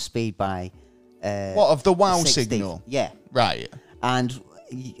slowed down the speed by... what, of the WOW 60. signal? Yeah. Right. And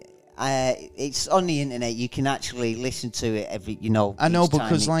it's on the internet. You can actually listen to it every, you know. I know each time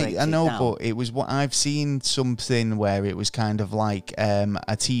because it like breaks I it know, down. but it was what I've seen something where it was kind of like a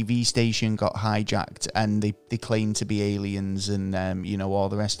TV station got hijacked and they claimed to be aliens and you know all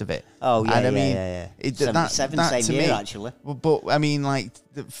the rest of it. Oh yeah, and I yeah, mean, yeah. It, 77, that same to year me, actually. But I mean, like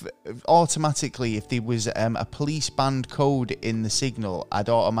automatically, if there was a police band code in the signal, I'd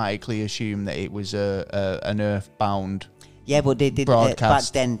automatically assume that it was an earthbound. Yeah, but they did back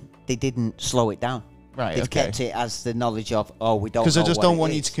broadcast. then. They didn't slow it down. Right, They've okay. kept it as the knowledge of, we don't know. Because I just what don't it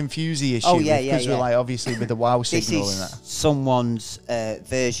want you is. to confuse the issue. Oh, yeah, yeah, Because we're yeah. like, obviously, with the WoW This signal is and that. someone's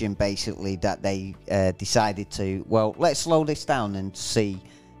version, basically, that they decided to. Well, let's slow this down and see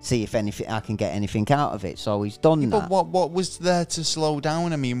if anything I can get anything out of it. So he's done But that. what was there to slow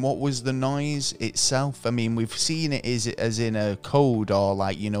down? I mean, what was the noise itself? I mean, we've seen it as in a code or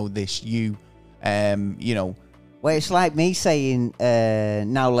like, you know, this you know. Well, it's like me saying,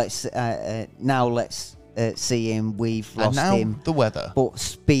 now let's see him. We've And lost now him, the weather. but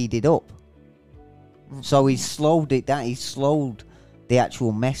speed it up. So he slowed it down. He slowed the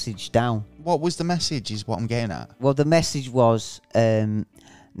actual message down. What was the message is what I'm getting at. Well, the message was,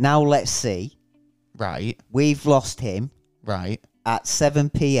 now let's see. Right, We've lost him. right. At 7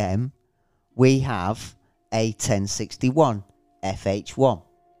 p.m., we have a 1061 FH1.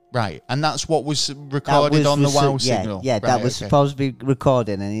 Right, and that's what was recorded on the WoW signal. Yeah, right, that was okay. supposed to be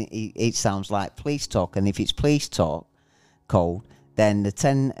recorded, and it sounds like police talk. And if it's police talk code, then the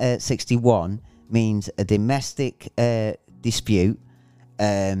 1061 means a domestic dispute.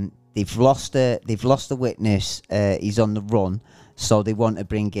 They've lost a witness. He's on the run, so they want to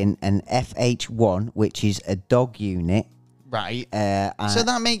bring in an FH1, which is a dog unit. Right. So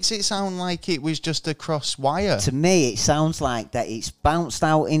that makes it sound like it was just a cross wire. To me, it sounds like that it's bounced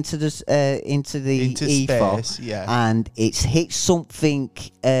out into the ether, space, yeah. and it's hit something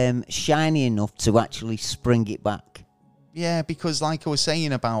shiny enough to actually spring it back. Yeah, because like I was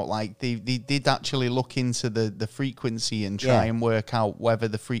saying about, like, they did actually look into the frequency and try and work out whether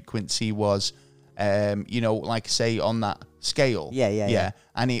the frequency was, you know, like, say, on that scale. Yeah.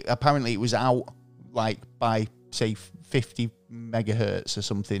 And apparently it was out, like, by, say, 50 megahertz or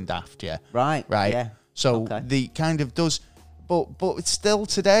something daft, yeah. Right, yeah. So Okay. the kind of does... But it's still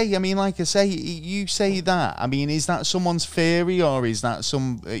today, I mean, like I say, you say that. I mean, is that someone's theory or is that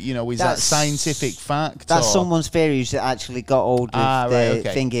some, you know, is that scientific fact? That's or? someone's theory who's actually got hold of the right,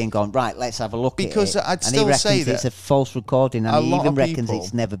 okay. thingy and gone, right, let's have a look Because at it. I'd and he still reckons say that it's a false recording, and a he lot even of reckons people-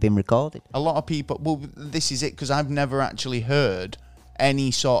 it's never been recorded. A lot of people, well, this is it, because I've never actually heard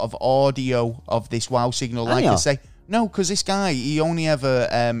any sort of audio of this WoW signal. Like I say, no, because this guy, he only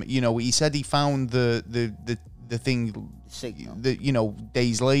ever, you know, he said he found the thing, Signal. you know,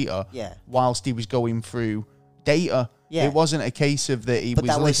 days later, Yeah. whilst he was going through data. Yeah. It wasn't a case of that he But was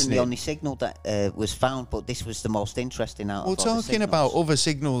that wasn't listening. the only signal that was found, but this was the most interesting out Well, of all the talking about signals. other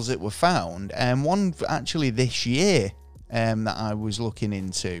signals that were found, one actually this year that I was looking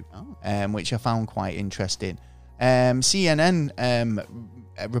into, which I found quite interesting. CNN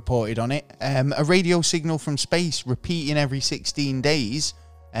reported on it. A radio signal from space repeating every 16 days.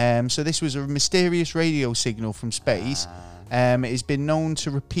 So this was a mysterious radio signal from space. It has been known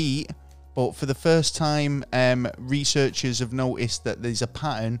to repeat, but for the first time, researchers have noticed that there's a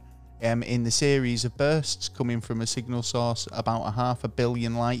pattern in the series of bursts coming from a signal source about 500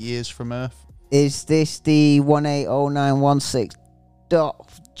 million light years from Earth. Is this the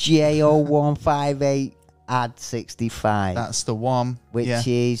 180916.J0158 add 65? That's the one. which yeah.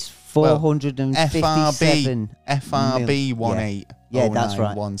 is 457 FRB mil- 18 Yeah, that's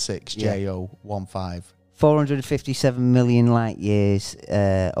right. 16 J015. 457 million light years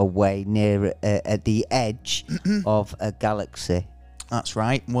away, near at the edge of a galaxy. That's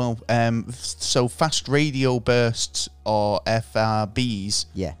right. Well, so fast radio bursts, or FRBs,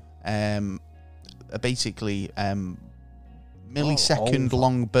 Yeah. are basically millisecond over.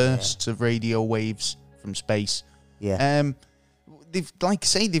 long bursts of radio waves from space. Yeah. They've, like I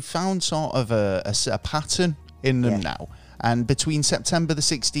say, they've found sort of a pattern in them now. And between September the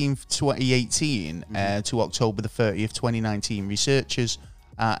 16th, 2018 to October the 30th, 2019, researchers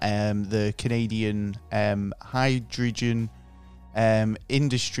at the Canadian Hydrogen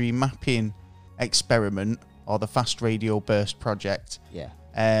Industry Mapping Experiment, or the Fast Radio Burst Project,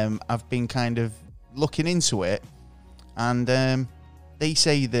 I've been kind of looking into it, and they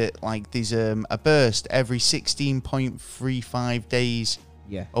say that, like, there's a burst every 16.35 days.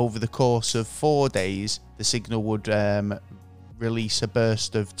 Over the course of 4 days, the signal would release a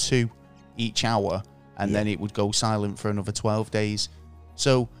burst of 2 each hour, and then it would go silent for another 12 days.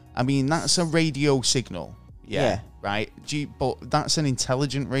 So, I mean, that's a radio signal. Yeah. right. But that's an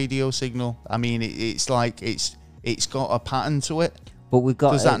intelligent radio signal. I mean, it's like it's got a pattern to it. But we've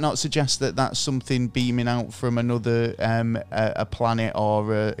got. Does that not suggest that that's something beaming out from another a planet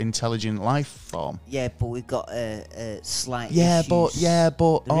or a intelligent life form? Yeah, but we've got slight. Yeah, issues. but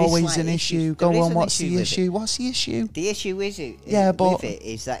There is always slight an issue. issues. Go There is on. an What's the with issue? it. What's the issue? The issue is but with it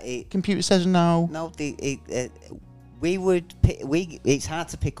is that it. Computer says no. No, it's hard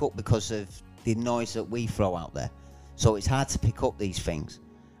to pick up because of the noise that we throw out there. So it's hard to pick up these things.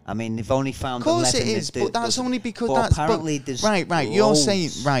 I mean, they've only found. Of course 11 it is, but that's only because but that's apparently there's right. You're loads.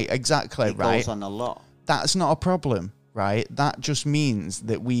 saying right, exactly It right. goes on a lot. That's not a problem, right? That just means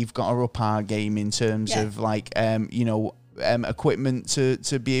that we've got to up our game in terms of like equipment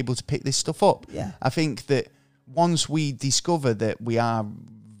to be able to pick this stuff up. Yeah. I think that once we discover that we are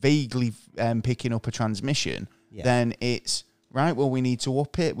vaguely picking up a transmission, then it's right. Well, we need to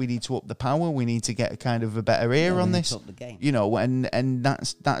up it. We need to up the power. We need to get a kind of a better ear on this. Up the game. You know, and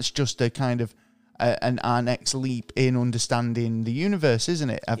that's just a kind of our next leap in understanding the universe, isn't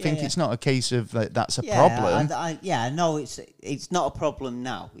it? I think it's not a case of that's a problem. I know it's not a problem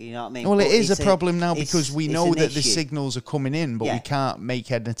now. You know what I mean? Well, but it is it's a problem now because we it's know an that the issue. signals are coming in, but we can't make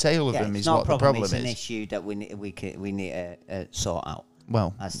head and tail of them. It's Is not what a problem. the problem It's is. an issue that we need to sort out.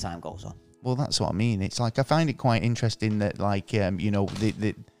 Well, as time goes on. Well, that's what I mean. It's like I find it quite interesting that, like,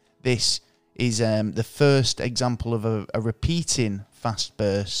 this is the first example of a repeating fast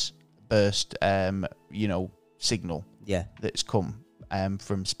burst, signal. Yeah, that's come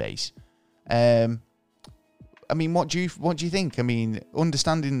from space. I mean, what do you think? I mean,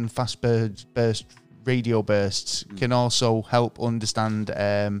 understanding fast burst radio bursts can also help understand,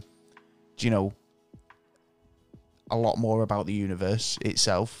 a lot more about the universe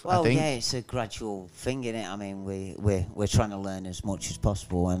itself. Well, I think. yeah, it's a gradual thing, isn't it? I mean, we're trying to learn as much as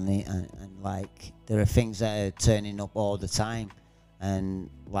possible, and like there are things that are turning up all the time, and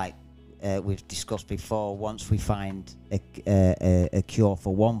like we've discussed before, once we find a cure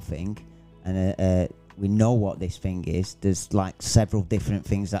for one thing, and we know what this thing is, there's like several different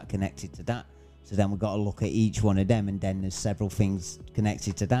things that are connected to that. So then we've got to look at each one of them, and then there's several things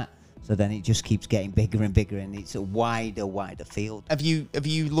connected to that. So then it just keeps getting bigger and bigger, and it's a wider field. Have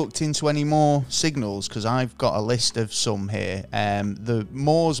you looked into any more signals? Because I've got a list of some here. The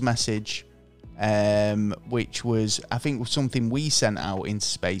Morse message, which was, I think, something we sent out into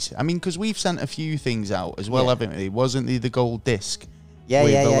space. I mean, because we've sent a few things out as well, haven't we? Wasn't there the gold disc? Yeah,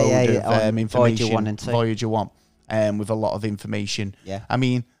 with yeah, a load yeah. of information, Voyager 1 and 2. Voyager 1, with a lot of information. Yeah. I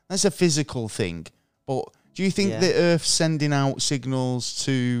mean, that's a physical thing, but do you think that Earth's sending out signals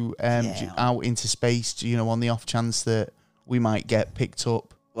to out into space, on the off chance that we might get picked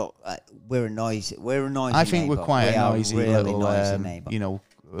up? Well, we're a noisy. I think neighbour. we're quite a noisy really little, noisy neighbour.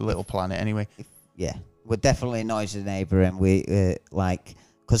 little planet. Anyway. Yeah, we're definitely a noisy neighbour, and we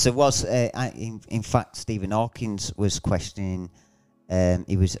because there was, in fact, Stephen Hawkins was questioning.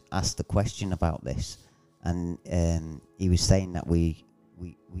 He was asked the question about this, and he was saying that we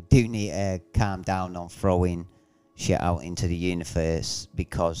do need to calm down on throwing shit out into the universe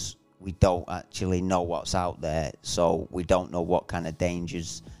because we don't actually know what's out there, so we don't know what kind of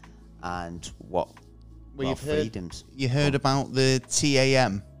dangers and what freedoms. You heard about the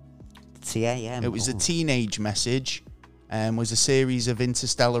TAM? TAM. It was a teenage message, was a series of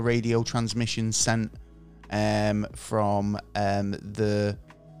interstellar radio transmissions sent from the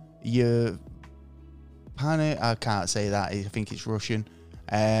I can't say that. I think it's Russian.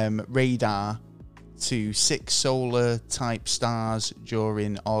 Radar to 6 solar type stars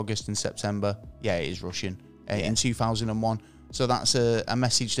during August and September. Yeah, it is Russian. In 2001. So that's a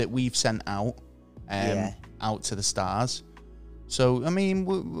message that we've sent out out to the stars. So I mean,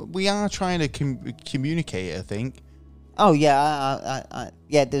 we are trying to communicate, I think. Oh yeah,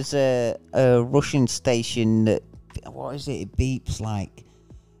 yeah. There's a Russian station that, what is it? It beeps like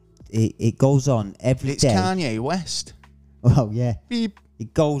it goes on every day. It's Kanye West. Oh yeah. Beep.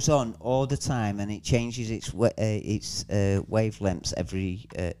 It goes on all the time, and it changes its wavelengths every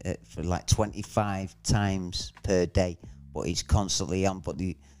for like 25 times per day. But it's constantly on. But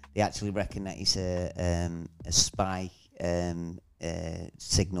they actually reckon that it's a spy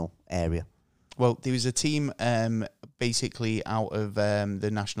signal area. Well, there was a team basically out of the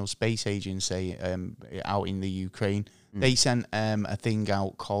National Space Agency out in the Ukraine. They sent a thing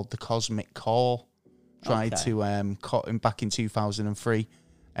out called the Cosmic Call. Tried to back in 2003.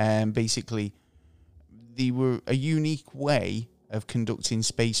 Basically, they were a unique way of conducting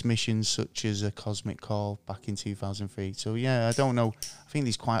space missions, such as a Cosmic Call back in 2003. So yeah, I don't know. I think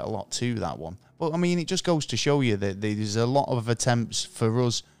there's quite a lot to that one. But I mean, it just goes to show you that there's a lot of attempts for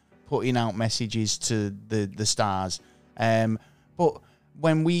us putting out messages to the stars. But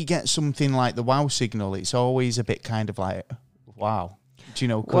when we get something like the WOW signal, it's always a bit kind of like, wow. Do you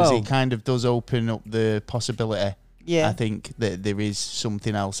know, because it kind of does open up the possibility. Yeah. I think that there is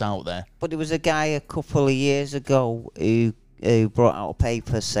something else out there. But there was a guy a couple of years ago who brought out a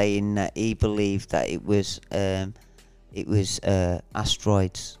paper saying that he believed that it was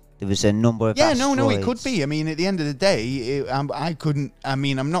asteroids. There was a number of asteroids. No, it could be. I mean, at the end of the day, I'm not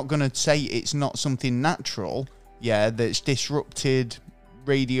going to say it's not something natural, that's disrupted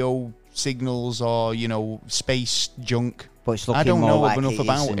radio signals or, space junk. But it's looking I don't more know like enough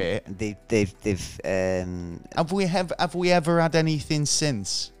about it. They've Have we ever had anything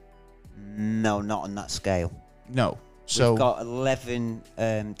since? No, not on that scale. No. So we've got 11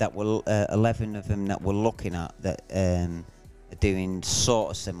 11 of them that we're looking at that are doing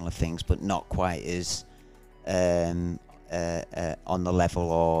sort of similar things, but not quite as on the level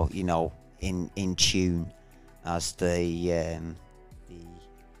or in tune as the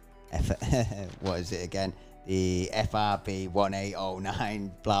what is it again? The FRB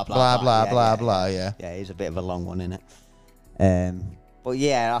 1809 blah blah blah blah blah. Yeah, it's a bit of a long one, isn't it? But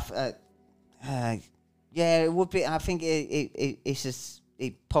yeah, it would be. I think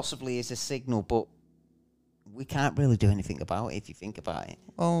it possibly is a signal, but we can't really do anything about it if you think about it.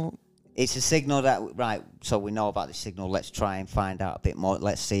 Well, it's a signal that so we know about the signal. Let's try and find out a bit more.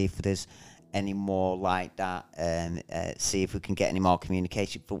 Let's see if there's any more like that, and see if we can get any more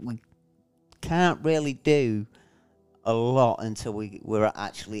communication. But we can't really do a lot until we're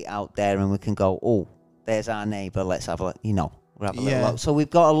actually out there and we can go, oh, there's our neighbour. Let's have a we'll have a little look. So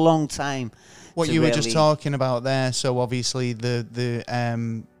we've got a long time. What you were just talking about there. So obviously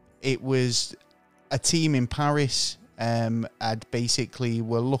it was a team in Paris. Had basically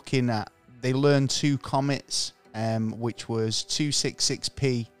were looking at. They learned two comets, which was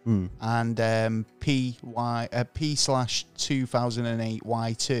 266P and P/2008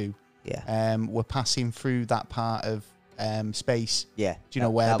 Y2. Yeah. Were passing through that part of space. Yeah. Do you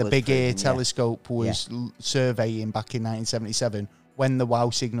know where the Big Ear telescope was surveying back in 1977 when the WOW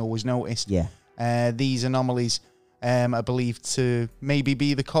signal was noticed? Yeah. These anomalies are believed to maybe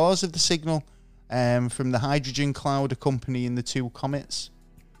be the cause of the signal from the hydrogen cloud accompanying the two comets.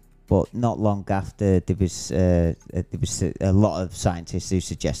 But not long after, there was a lot of scientists who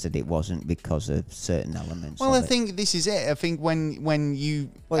suggested it wasn't because of certain elements. Well, I think this is it. I think when you...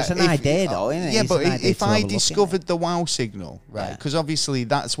 Well, it's an idea, though, isn't it? Yeah, but if I discovered the WOW signal, right, because obviously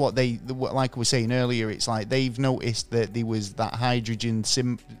that's what like I was saying earlier, it's like they've noticed that there was that hydrogen,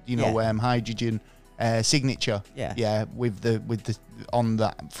 hydrogen signature, with the on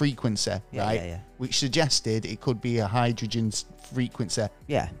that frequency, right, which suggested it could be a hydrogen frequency.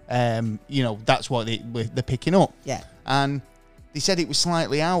 Yeah. That's what they're picking up. Yeah. And they said it was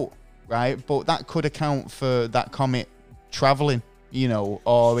slightly out, right, but that could account for that comet traveling,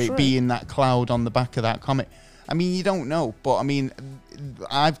 or it being that cloud on the back of that comet. I mean, you don't know, but I mean,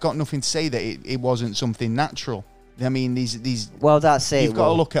 I've got nothing to say that it wasn't something natural. I mean, these. Well, that's it. You've got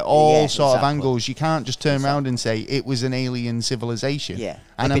to look at all sort of angles. You can't just turn around and say it was an alien civilization. Yeah,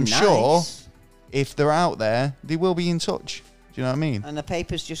 and I'm sure if they're out there, they will be in touch. Do you know what I mean? And the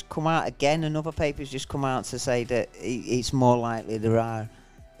paper's just come out again. Another paper's just come out to say that it's more likely there are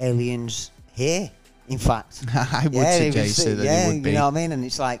aliens here. In fact, I would suggest that they would be. You know what I mean? And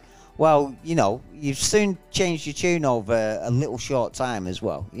it's like, well, you've soon changed your tune over a little short time as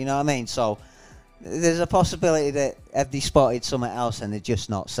well. You know what I mean? So. There's a possibility that have they spotted something else and they're just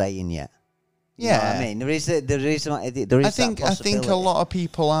not saying yet. You know what I mean, there is. I think a lot of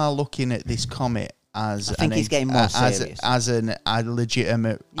people are looking at this comet as he's getting more serious. as a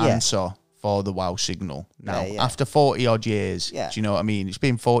legitimate answer for the WOW signal. Now, after 40 odd years, do you know what I mean? It's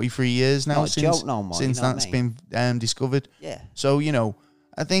been 43 years now since that's been discovered. Yeah. So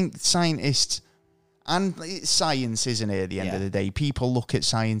I think scientists. And it's science, isn't it, at the end of the day? People look at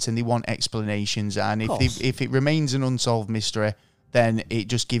science and they want explanations. And if it remains an unsolved mystery, then it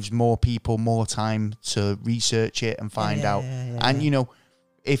just gives more people more time to research it and find out. And,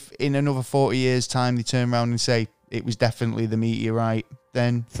 if in another 40 years' time they turn around and say it was definitely the meteorite,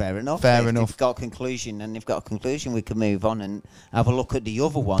 then fair enough. If they've got a conclusion, and they've got a conclusion, we can move on and have a look at the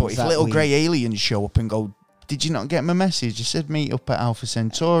other ones. But if little grey aliens show up and go, did you not get my message? I said meet up at Alpha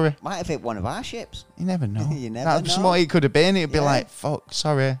Centauri. Might have hit one of our ships. You never know. You never know. What it could have been. It'd be like, fuck,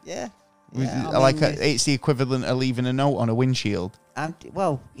 sorry. Yeah. It's the equivalent of leaving a note on a windshield. I'm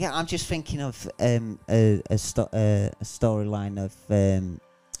just thinking of a storyline of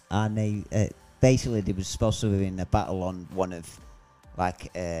basically they were supposed to have been a battle on one of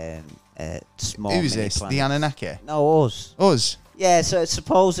like small. Who's mini this? planets. The Anunnaki? No, us. Us? Yeah, so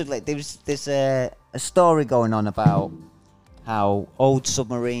supposedly there's a story going on about how old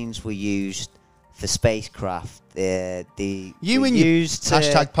submarines were used for spacecraft. You were and your used to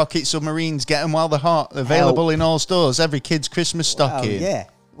hashtag pocket submarines, get them while they're hot. Available in all stores. Every kid's Christmas stocking. Yeah.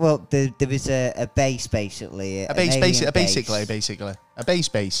 Well, there was a base basically. A base, basically. A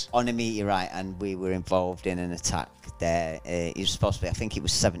base. On a meteorite, and we were involved in an attack there. It was supposed to be, I think it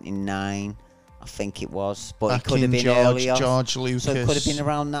was 79. I think it was, but Back it could have been earlier. George Lucas. So it could have been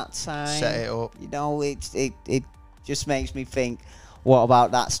around that time. Set it up. You know, it just makes me think. What about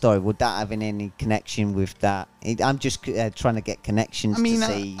that story? Would that have any connection with that? I'm just trying to get connections. I mean, to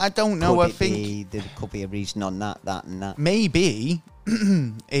see. I don't know. I think there could be a reason on that, and that. Maybe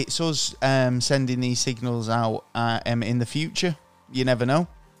it's us sending these signals out in the future. You never know.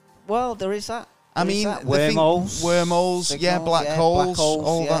 Well, there is that. I mean, wormholes, signals, black holes,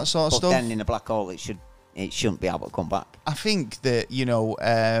 all that sort of but stuff. Then in a black hole, it shouldn't be able to come back. I think that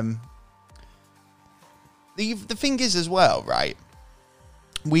the thing is as well, right?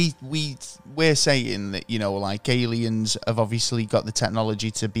 We're saying that like aliens have obviously got the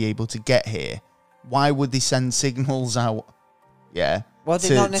technology to be able to get here. Why would they send signals out? Yeah. Well,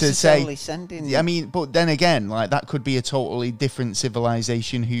 they're not necessarily sending. I mean, but then again, like that could be a totally different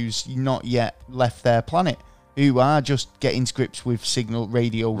civilization who's not yet left their planet, who are just getting scripts with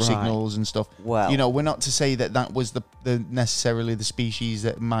radio signals and stuff. Well, we're not to say that was the necessarily the species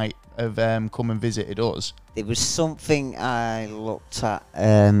that might have come and visited us. There was something I looked at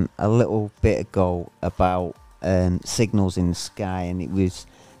a little bit ago about signals in the sky, and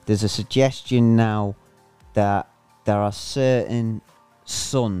there's a suggestion now that there are certain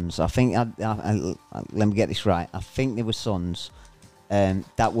suns. I think let me get this right. I think there were suns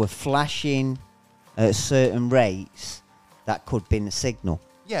that were flashing at certain rates that could be a signal.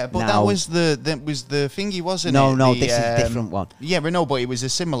 Yeah, but that was the thingy, wasn't it? No, this is a different one. Yeah, but no, but it was a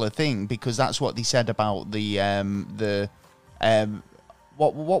similar thing because that's what they said about the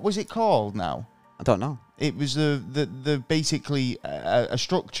what was it called now? I don't know. It was the basically a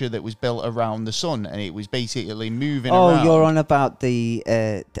structure that was built around the sun, and it was basically moving around. Oh, you're on about the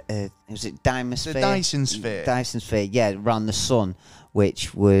was it Dynamosphere? The Dyson Sphere. Dyson Sphere, yeah, around the sun,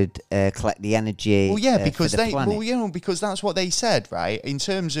 which would collect the energy. Well, yeah, because for the planet. because that's what they said, right? In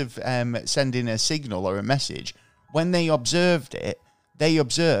terms of sending a signal or a message, when they observed it, they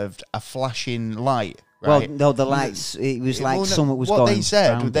observed a flashing light. Right? Well, no, the lights. It was like something was going.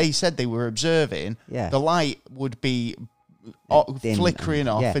 What they said they were observing. Yeah. The light would be flickering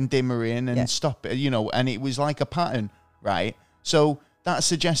off and dimmering and stop. And it was like a pattern, right? So that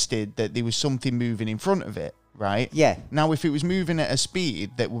suggested that there was something moving in front of it, right? Yeah. Now, if it was moving at a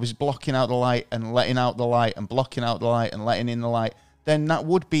speed that was blocking out the light and letting out the light and blocking out the light and letting in the light, then that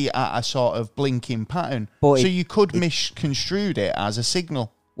would be at a sort of blinking pattern. So you could misconstrue it as a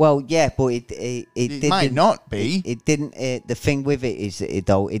signal. Well, yeah, but it might not be. It didn't. The thing with it is,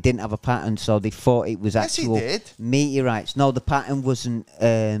 though, it didn't have a pattern, so they thought it was actual meteorites. No, the pattern wasn't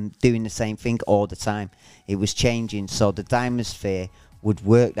doing the same thing all the time. It was changing, so the Dynamosphere would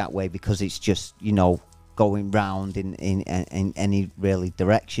work that way because it's just going round in any really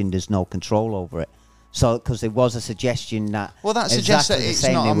direction. There's no control over it. So, because there was a suggestion that suggests that it's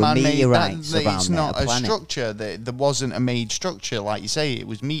not a man-made. It's not a planet. structure. That there wasn't a made structure, like you say. It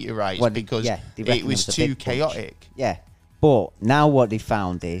was meteorites because it was too chaotic. Bunch. Yeah, but now what they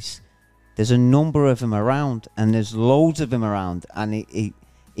found is there's a number of them around, and there's loads of them around, and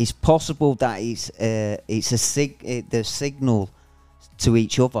it's possible that the signal to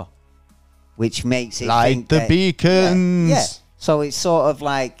each other, which makes it like think the beacons. Yeah. So it's sort of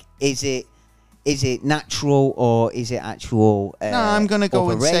like, is it natural or is it actual? No, I'm going to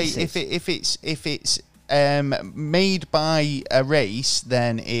go and races? say if it's made by a race,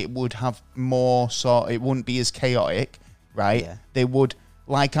 then it would have more it wouldn't be as chaotic, right? Yeah. They would,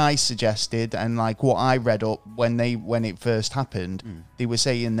 like I suggested, and like what I read up when it first happened, they were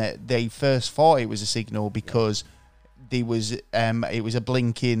saying that they first thought it was a signal because it was a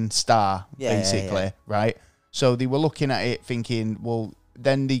blinking star, basically, right? So they were looking at it thinking, well.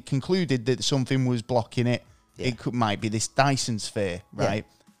 Then they concluded that something was blocking it. Yeah. It might be this Dyson Sphere, right?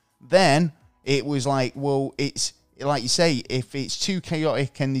 Yeah. Then it was like, well, it's like you say, if it's too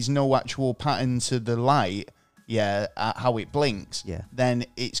chaotic and there's no actual pattern to the light, how it blinks, then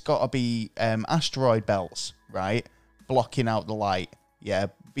it's got to be asteroid belts, right? Blocking out the light,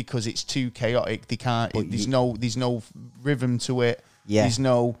 because it's too chaotic. They can't. There's no rhythm to it. Yeah. There's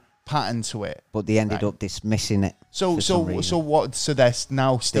no pattern to it, but they ended up dismissing it. So what? So they're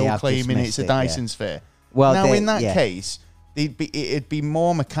now still claiming it's a Dyson Sphere. Well, now in that case, it'd be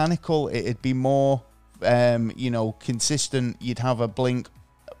more mechanical. It'd be more, consistent. You'd have a blink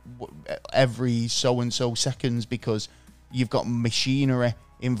every so and so seconds because you've got machinery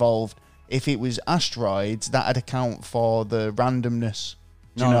involved. If it was asteroids, that'd account for the randomness.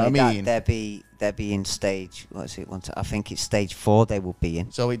 Do you know what I mean? They'd be in stage. What's it? I think it's stage 4. They will be in.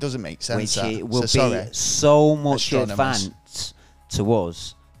 So it doesn't make sense. Which it will be so much advanced to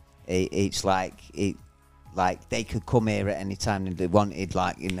us. It's like they could come here at any time if they wanted,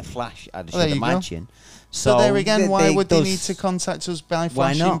 like in the flash. I should imagine. So there again, why would they need to contact us by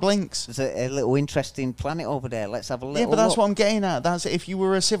flashing blinks? There's a little interesting planet over there. Let's have a little. Yeah, but that's what I'm getting at. That's if you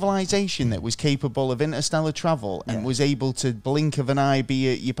were a civilization that was capable of interstellar travel and was able to blink of an eye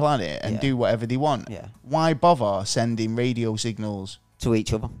be at your planet and do whatever they want. Yeah. Why bother sending radio signals to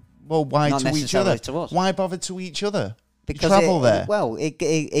each other? Well, why Not to each other? To us. Why bother to each other? Because travel there. Well,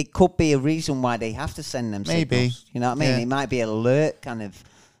 it could be a reason why they have to send them Maybe. signals. You know what I mean? Yeah. It might be an alert kind of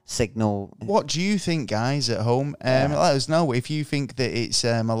signal. What do you think, guys at home? Let us know if you think that it's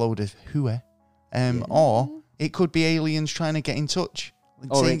a load of hooey, or it could be aliens trying to get in touch,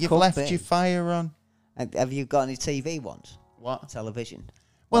 Or saying it you've could left be. your fire on. Have you got any TV ones? What? Television?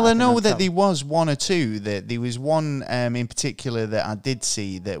 Well, What I know happened on that there was one or two. That there was one in particular that I did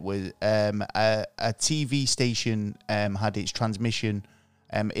see that was a TV station had its transmission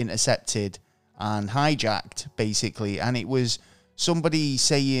intercepted and hijacked, basically, and it was somebody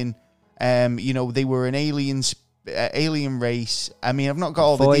saying, they were an alien race. I mean, I've not got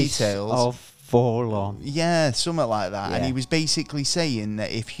all the details. Of Forlorn. Yeah, something like that. Yeah. And he was basically saying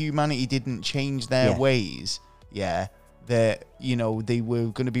that if humanity didn't change their ways, that, they were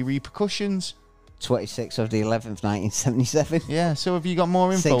going to be repercussions. 26th of the 11th, 1977. Yeah, so have you got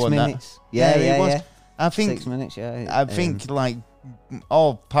more info 6 on minutes. that? Yeah, Yeah. it was. I think 6 minutes, yeah. I think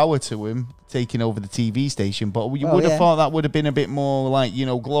all power to him taking over the TV station, but you would have thought that would have been a bit more like,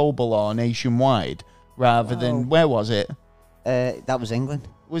 global or nationwide rather than, where was it? That was England.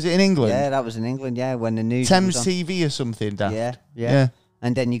 Was it in England? Yeah, that was in England, when the news Thames was on. TV or something, Daft. Yeah.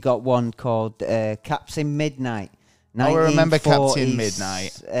 And then you got one called Captain Midnight. I remember Captain 1940s,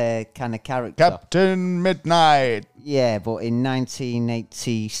 Midnight. Kind of character. Captain Midnight. Yeah, but in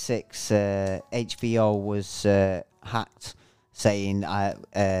 1986, HBO was hacked, saying,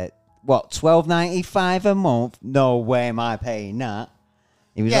 $12.95 a month? No way am I paying that.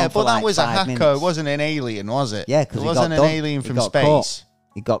 He was on for but that like was a 5 hacker. minutes. It wasn't an alien, was it? Yeah, because it wasn't an alien from space.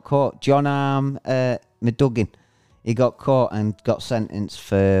 He got caught. John Arm McDougan. He got caught and got sentenced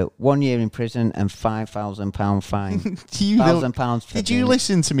for 1 year in prison and £5,000 fine. £1,000 Did you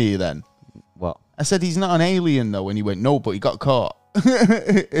listen to me then? What? I said he's not an alien though, and he went no, but he got caught.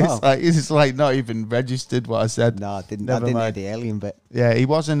 It's like not even registered what I said. No, I didn't. Never I didn't mind. hear the alien bit. Yeah, he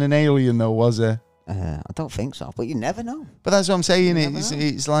wasn't an alien though, was he? I don't think so, but you never know. But that's what I'm saying. You never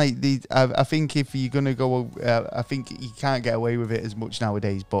It's like I think if you're gonna go, I think you can't get away with it as much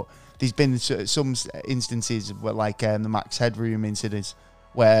nowadays. But there's been some instances where, like the Max Headroom incidents,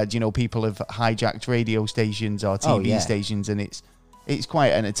 where people have hijacked radio stations or TV stations, and it's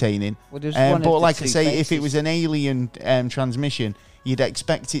quite entertaining. Well, but like I say, if it was an alien transmission, you'd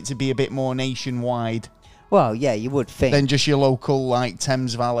expect it to be a bit more nationwide. Well, yeah, you would think. Than just your local, like,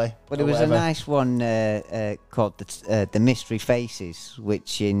 Thames Valley. But there was a nice one called The Mystery Faces,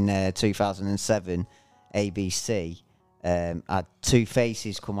 which in 2007, ABC had two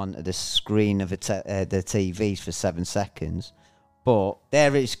faces come onto the screen of the TVs for 7 seconds. But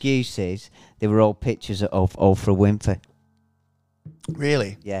their excuses, they were all pictures of Oprah Winfrey.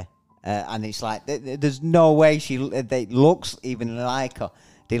 Really? Yeah. And it's like, there's no way they looks even like her.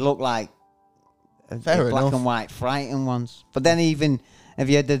 They look like Fair black enough. and white frightened ones. But then even, have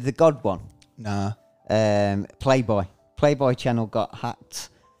you heard of the God one? Nah. Playboy channel got hacked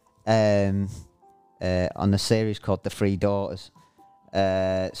on a series called The Three Daughters.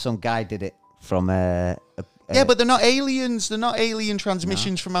 Some guy did it from yeah, but they're not aliens. They're not alien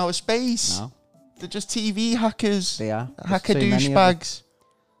transmissions from outer space. No. They're just TV hackers. They are. Hacker There's too many of them. douchebags.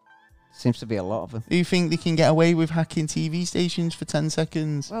 Seems to be a lot of them. Do you think they can get away with hacking TV stations for 10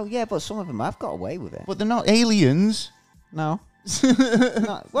 seconds? Well, yeah, but some of them have got away with it. But they're not aliens. No.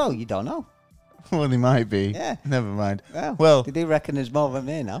 Well, you don't know. Well, they might be. Yeah. Never mind. Well, they do reckon there's more than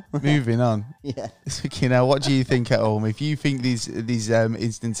me now. Moving on. Yeah. What do you think at home? If you think these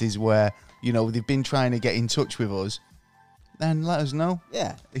instances where, they've been trying to get in touch with us, then let us know.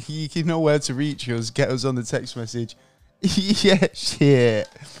 Yeah. You know where to reach us. Get us on the text message. Yeah, shit.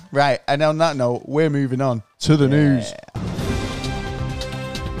 Right, and on that note, we're moving on to the news.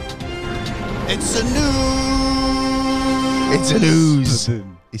 It's the news. It's the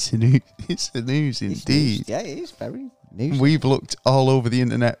news. It's the news indeed. Yeah, it is very. News. We've looked all over the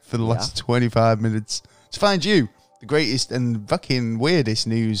internet for the Yeah. last 25 minutes to find you the greatest and fucking weirdest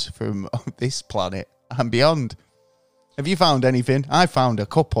news from this planet and beyond. Have you found anything? I found a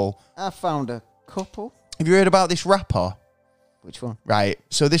couple. I found a couple. Have you heard about this rapper? Which one? Right.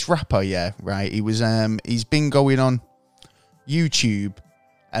 So this rapper, yeah, right. He was he's been going on YouTube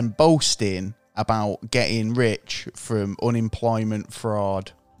and boasting about getting rich from unemployment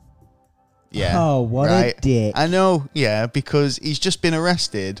fraud. Yeah. Oh, what a dick. I know, yeah, because he's just been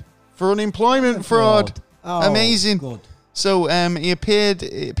arrested for unemployment fraud. Oh, Amazing. good. So he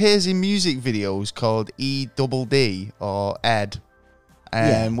appears in music videos called EDD or Ed,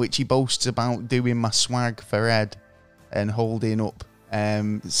 which he boasts about doing my swag for Ed and holding up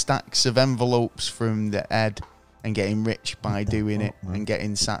stacks of envelopes from the Ed and getting rich by doing it and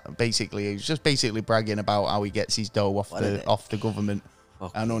getting basically he's just basically bragging about how he gets his dough off the government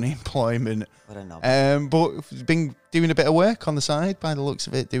and unemployment. I don't know. But he's been doing a bit of work on the side by the looks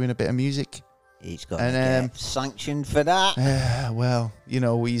of it, doing a bit of music. He's got to get sanctioned for that. Well, you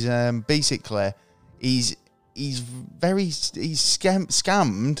know, he's basically he's scammed.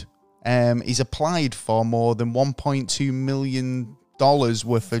 He's applied for more than $1.2 million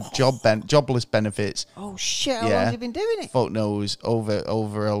worth of jobless benefits. Oh shit! How long has he been doing it? Fuck knows,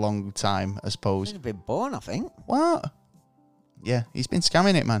 over a long time, I suppose. He's been born, I think. What? Yeah, he's been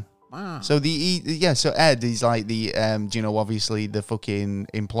scamming it, man. Wow. So so Ed is like the do you know, obviously the fucking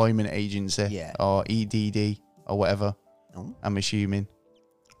employment agency, or EDD or whatever. Oh. I'm assuming.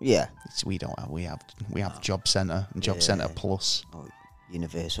 Yeah. We have Job Centre and Job Centre Plus. Oh,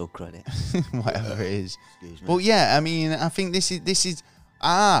 Universal Credit. Whatever it is. Excuse me. But yeah, I mean, I think this is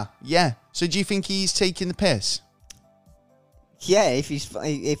yeah. So do you think he's taking the piss? Yeah, if he's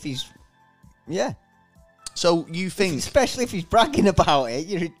yeah. So you think, especially if he's bragging about it,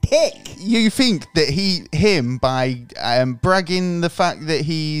 you're a dick. You think that him by bragging the fact that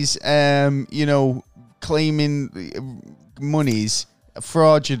he's you know, claiming monies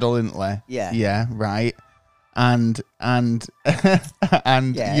fraudulently. Yeah, right. And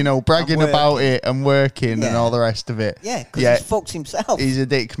you know, bragging about it and working and all the rest of it. Yeah, because he's fucked himself. He's a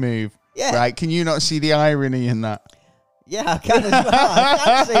dick move. Yeah. Right. Can you not see the irony in that? Yeah, I can as well. I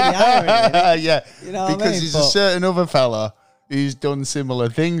can see the irony in it. Yeah. You know because there's a certain other fella who's done similar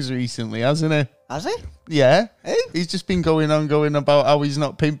things recently, hasn't he? Has he? Yeah. Who? He's just been going about how he's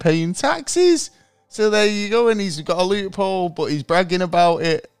not been paying taxes. So there you go, and he's got a loophole, but he's bragging about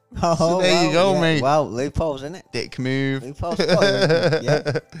it. Oh, so there you go, mate. Well, loopholes, isn't it? Dick move. Loopholes.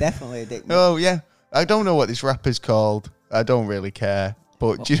 Yeah, definitely a dick move. Oh, yeah. I don't know what this rapper's called. I don't really care.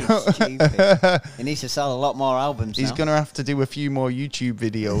 But do you know, he needs to sell a lot more albums. He's going to have to do a few more YouTube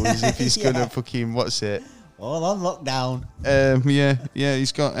videos if he's going to fucking, what's it? All on lockdown. Yeah,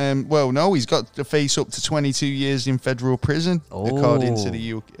 he's got, he's got to face up to 22 years in federal prison, according to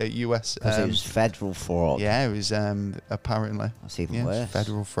the US. Because it was federal fraud. Yeah, it was apparently. That's even worse.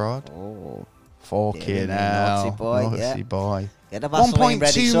 Federal fraud. Oh. Fucking hell. Naughty boy, Naughty boy. Get a Vaseline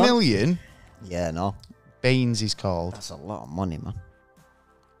ready, 1.2 son. million? Yeah, no. Baines is called. That's a lot of money, man.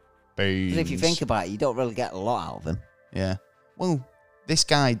 Baines. Because if you think about it, you don't really get a lot out of him. Yeah. Well, this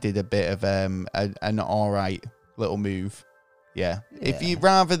guy did a bit of an alright little move. Yeah. If you,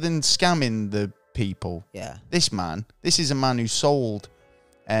 rather than scamming the people, this is a man who sold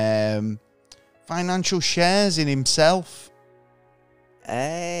financial shares in himself.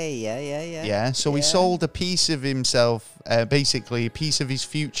 Hey, Yeah, so he sold a piece of himself, basically a piece of his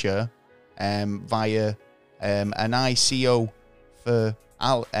future, via an ICO for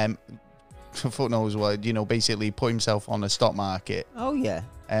knows what, you know, basically put himself on the stock market. Oh yeah.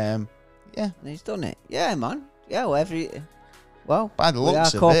 Yeah. And he's done it. Yeah, man. Yeah, well, by the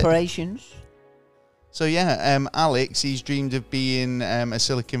looks of corporations. It. So yeah, Alex, he's dreamed of being a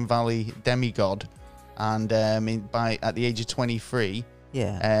Silicon Valley demigod, and at the age of 23,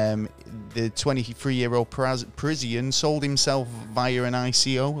 the 23-year-old Parisian sold himself via an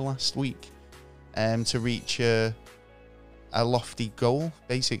ICO last week, to reach a lofty goal.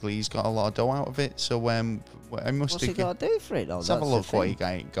 Basically, he's got a lot of dough out of it. So I must. What's he got to do for it? Though? Let's have a look what he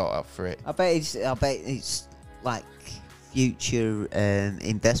got up for it. I bet it's like future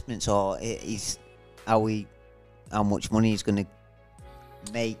investments, or it's how much money he's going to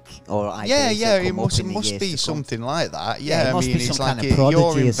make, or it must be something like that. Yeah, it must be it's some like kind of prodigy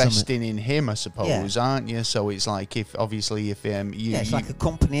you're or investing in him, I suppose, aren't you? So it's like if it's like a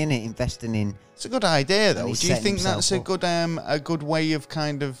company in it investing in. It's a good idea though. Do you think that's a up. a good way of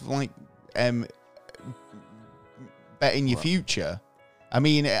kind of like betting your future? I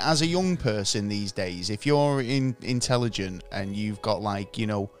mean, as a young person these days, if you're intelligent and you've got, like, you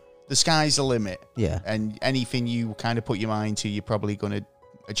know, the sky's the limit. Yeah. And anything you kind of put your mind to, you're probably going to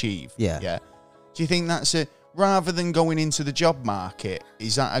achieve. Yeah. Yeah. Do you think that's rather than going into the job market,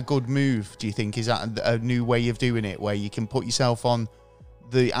 is that a good move? Do you think is that a new way of doing it, where you can put yourself on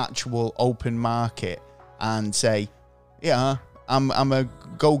the actual open market and say, yeah, I'm a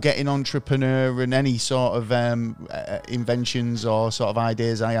go-getting entrepreneur, and any sort of inventions or sort of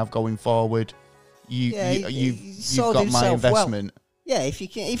ideas I have going forward, you've got my investment. Well. Yeah, if you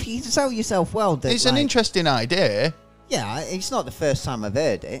can sell yourself well, it's an interesting idea. Yeah, it's not the first time I've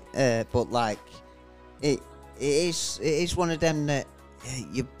heard it, but like it is one of them that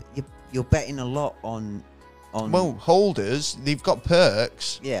you're betting a lot on. Well, holders, they've got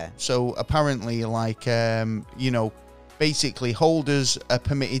perks. Yeah. So apparently, like basically, holders are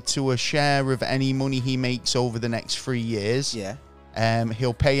permitted to a share of any money he makes over the next 3 years. Yeah.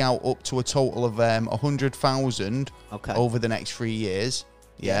 He'll pay out up to a total of 100,000 okay. over the next 3 years.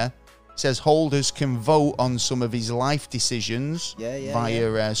 Yeah. Says holders can vote on some of his life decisions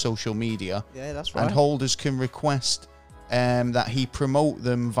via social media. Yeah, that's right. And holders can request that he promote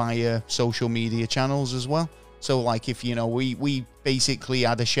them via social media channels as well. So, like, if, we basically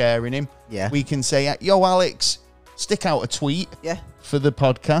had a share in him, we can say, yo, Alex, stick out a tweet for the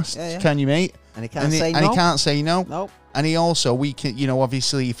podcast. Can you, mate? And he can't say no. And he can't say no. Nope. And he also, we can,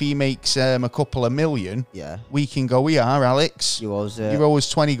 obviously, if he makes a couple of million, we can go, we are, Alex. You owe us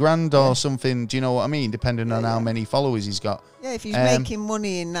 20 grand or something. Do you know what I mean? Depending on how many followers he's got. Yeah, if he's making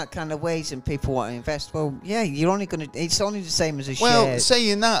money in that kind of ways and people want to invest, well, you're only going to, it's only the same as a share. Well,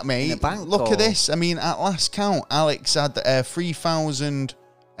 saying that, mate, look at this. I mean, at last count, Alex had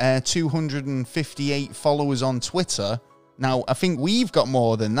 3,258 followers on Twitter. Now, I think we've got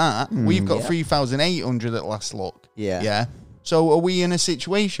more than that. We've got 3,800 at last look. Yeah. Yeah. So are we in a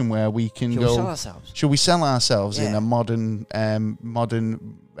situation where we can Should we sell ourselves? Should we sell ourselves in a modern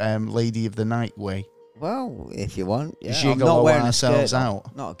lady of the night way? Well, if you want. Yeah. I'm not wearing ourselves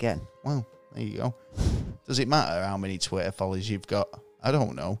out. Not again. Well, there you go. Does it matter how many Twitter followers you've got? I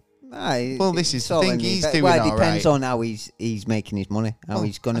don't know. No, well, this is the thing. He's doing all right. Well, it depends on how he's making his money. How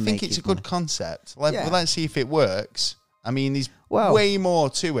he's going to make. I think it's a good concept. Let's see if it works. I mean, there's way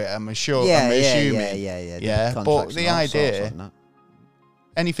more to it, I'm assuming. Yeah. But the idea...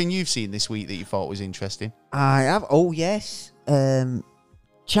 Anything you've seen this week that you thought was interesting? I have. Oh, yes.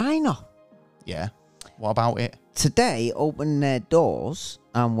 China. Yeah. What about it? Today, opened their doors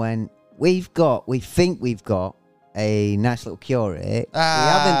and went, we think we've got a nice little cure here. We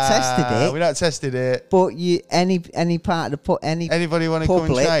haven't tested it. We've not tested it. But any part of the anybody want to come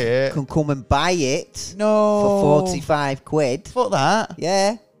and try it? Can come and buy it. No. For 45 quid. Fuck that.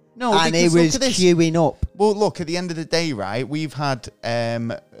 Yeah. No, and it was queuing up. Well, look, at the end of the day, right, we've had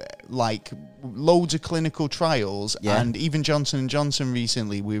loads of clinical trials, and even Johnson & Johnson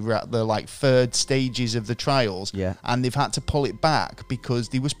recently, we were at the third stages of the trials, and they've had to pull it back because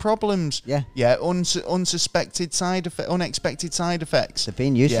there was problems. Unexpected side effects. They're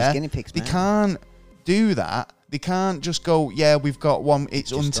being used as guinea pigs, man. They can't do that. They can't just go, we've got one, it's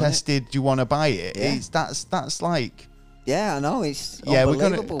just untested, do you want to buy it? That's like... Yeah, I know, it's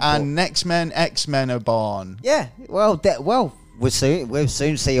unbelievable. And X-Men are born. Yeah, well, we'll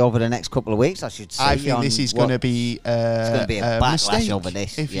soon see over the next couple of weeks, I should say. I think this is going to be it's going to be a backlash over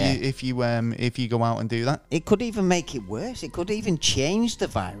this. If you go out and do that. It could even make it worse. It could even change the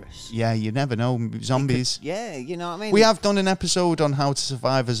virus. Yeah, you never know. Zombies. You know what I mean? We have done an episode on how to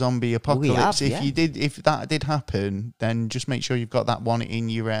survive a zombie apocalypse. We have, if that did happen, then just make sure you've got that one in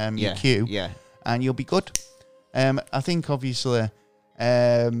your queue. Yeah. And you'll be good. I think obviously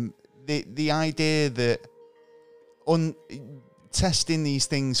the idea that testing these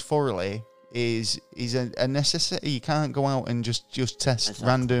things thoroughly is a necessity. You can't go out and just test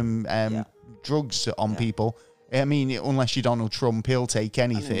random drugs on people. I mean, unless you're Donald Trump, he'll take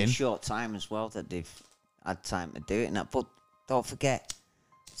anything. And in a short time as well that they've had time to do it. But don't forget,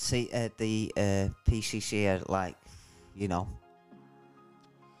 the PCC are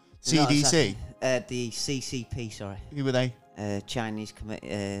CDC. The CCP, sorry. Who were they? Chinese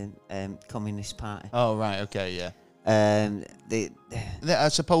Communist Party. Oh, right, okay, yeah. I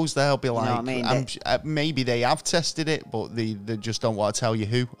suppose they'll be like, maybe they have tested it, but they just don't want to tell you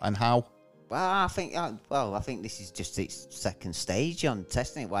who and how. Well, I think this is just its second stage on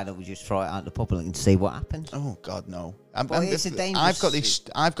testing it. Why don't we just throw it out to the public and see what happens? Oh God, no! It's a dangerous.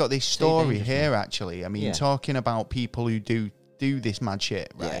 I've got this story here actually. I mean, talking about people who do this mad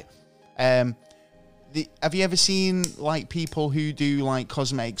shit, right? Yeah. Yeah. Have you ever seen people who do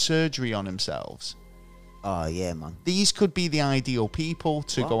cosmetic surgery on themselves? Oh yeah, man. These could be the ideal people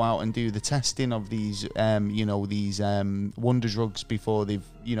to What? go out and do the testing of these, these wonder drugs before they've,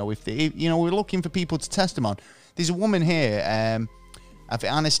 if they, we're looking for people to test them on. There's a woman here, I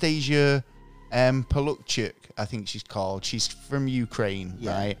think Anastasia Polukchuk, I think she's called. She's from Ukraine,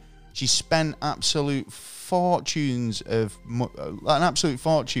 right? She spent an absolute fortune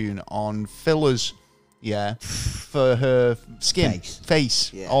on fillers, for her skin,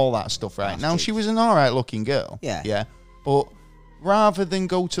 face, all that stuff, right? Now, she was an alright looking girl, but rather than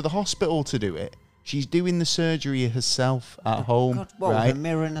go to the hospital to do it, she's doing the surgery herself at home, God, what, right? with a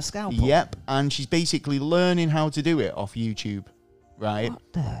mirror and a scalpel? Yep, and she's basically learning how to do it off YouTube, right?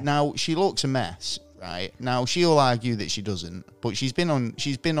 What the? Now, she looks a mess, right? Now, she'll argue that she doesn't, but she's been on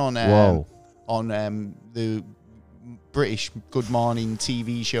the British Good Morning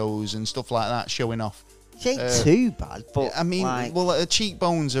TV shows and stuff like that, showing off. She ain't too bad, but I mean, her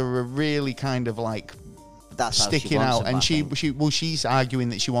cheekbones are really kind of like that's sticking out, and she's arguing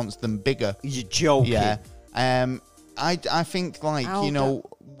that she wants them bigger. You're joking. Yeah. I think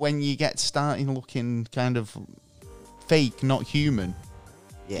when you get starting looking kind of fake, not human.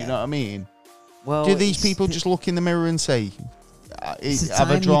 Yeah. You know what I mean? Well, do these people just look in the mirror and say,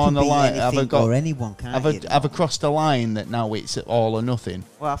 have I drawn the line? Have I got? Or anyone can have I crossed the line that now it's all or nothing?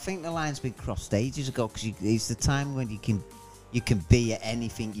 Well, I think the line's been crossed ages ago because it's the time when you can be at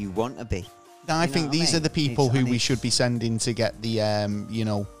anything you want to be. No, I think these are the people who we should be sending to get the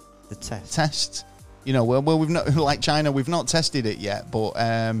the test. Well, we've not, like China, we've not tested it yet, but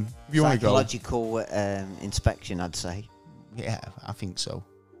you want to go psychological inspection, I'd say. Yeah, I think so.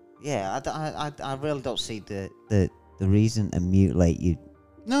 Yeah, I really don't see the reason to mutilate you.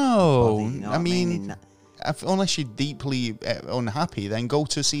 No, body, you know I mean, unless you're deeply unhappy, then go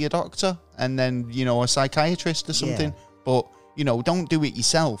to see a doctor and then a psychiatrist or something. Yeah. But don't do it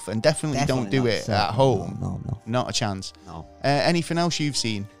yourself, and definitely don't do it at home. No, not a chance. No. Anything else you've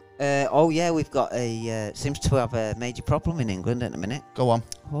seen? We've got seems to have a major problem in England at the minute. Go on.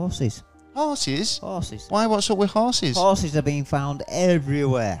 Horses. Horses? Horses. Why? What's up with horses? Horses are being found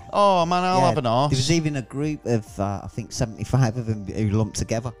everywhere. Oh man, I'll have an horse. There was even a group of I think 75 of them who lumped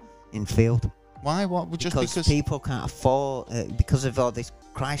together in field. Why? What? Just because people can't afford because of all this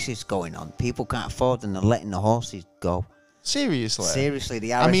crisis going on. People can't afford and they're letting the horses go. Seriously,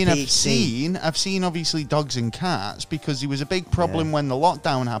 the RSPCA. I mean, I've seen obviously dogs and cats because it was a big problem when the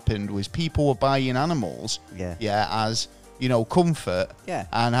lockdown happened. Was people were buying animals, as comfort,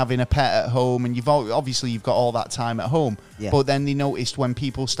 and having a pet at home, and you've got all that time at home. But then they noticed when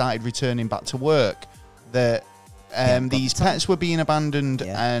people started returning back to work that these pets were being abandoned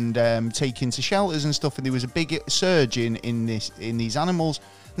and taken to shelters and stuff, and there was a big surge in these animals.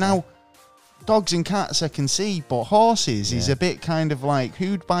 Now, dogs and cats I can see, but horses is a bit kind of like,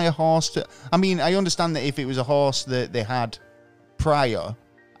 who'd buy a horse? I mean, I understand that if it was a horse that they had prior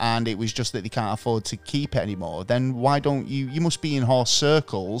and it was just that they can't afford to keep it anymore, then why don't you must be in horse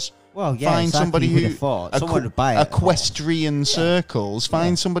circles. Well, yeah, find somebody who someone to buy equestrian circles.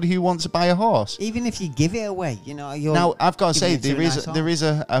 Find somebody who wants to buy a horse. Even if you give it away, now I've got to say there is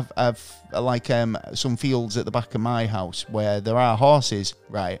some fields at the back of my house where there are horses.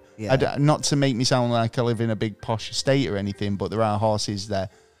 Right. Yeah. Not to make me sound like I live in a big posh estate or anything, but there are horses there.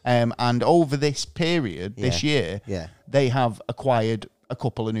 And over this period, this year, they have acquired a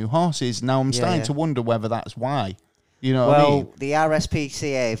couple of new horses. Now I'm starting to wonder whether that's why. You know what I mean? The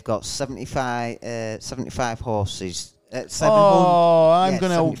RSPCA have got 75 horses. I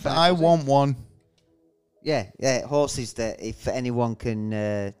want one. Yeah, horses that if anyone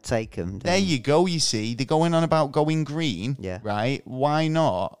can take them. There you go, you see. They're going on about going green, right? Why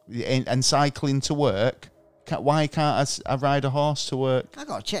not? And cycling to work. Why can't I ride a horse to work? I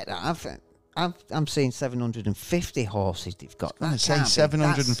got to check that. I'm seeing 750 horses they've got. I was going to say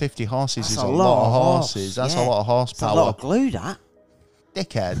 750 horses is a lot of horses. That's a lot of horsepower. That's a lot of glue, that.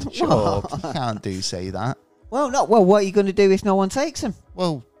 Dickhead, shut up. You can't say that. Well, what are you going to do if no one takes them?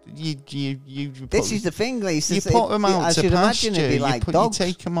 Well, this is the thing. You put them out to pasture. You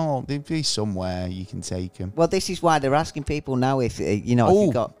take them all. They'd be somewhere you can take them. Well, this is why they're asking people now if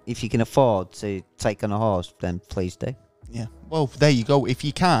if you can afford to take on a horse, then please do. Yeah. Well, there you go. If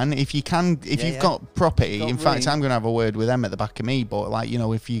you've got property, in fact, I'm going to have a word with them at the back of me. But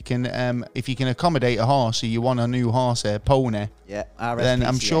if you can accommodate a horse, or you want a new horse, a pony, then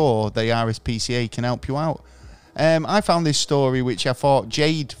I'm sure the RSPCA can help you out. I found this story which I thought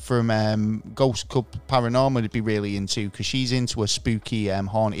Jade from Ghost Club Paranormal would be really into, because she's into a spooky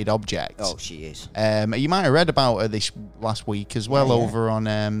haunted object. Oh, she is. You might have read about her this last week as well over on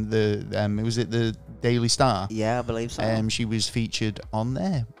the Daily Star. Yeah, I believe so. She was featured on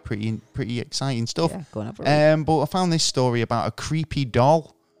there. Pretty exciting stuff. Yeah, go and have a read. But I found this story about a creepy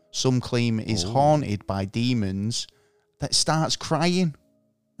doll. Some claim is haunted by demons that starts crying.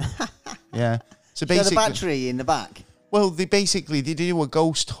 Yeah. So Got a basically, battery in the back. well, they do a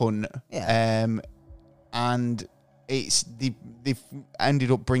ghost hunt. Yeah. And they've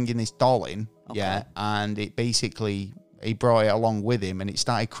ended up bringing this doll in. Okay. Yeah. And he brought it along with him, and it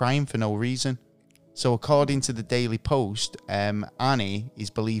started crying for no reason. So according to the Daily Post, Annie is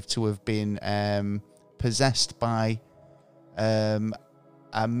believed to have been possessed by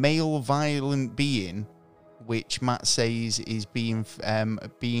a male violent being, which Matt says is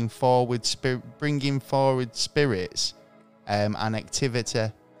bringing forward spirits and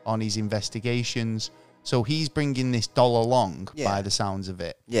activity on his investigations. So he's bringing this doll along by the sounds of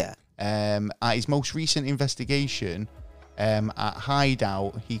it. Yeah. At his most recent investigation at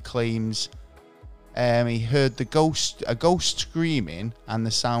Hideout, he claims he heard a ghost screaming and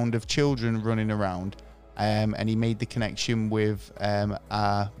the sound of children running around, and he made the connection with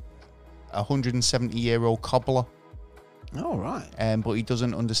a 170-year-old cobbler. All right. But he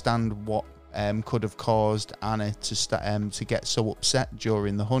doesn't understand what could have caused Anna to get so upset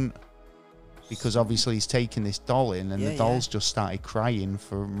during the hunt, because obviously he's taken this doll in, and the doll's just started crying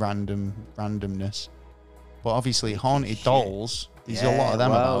for randomness. But obviously, haunted dolls, there's a lot of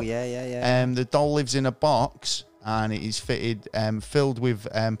them about. Yeah. The doll lives in a box, and it is filled with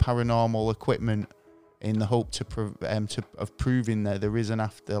paranormal equipment in the hope of proving that there is an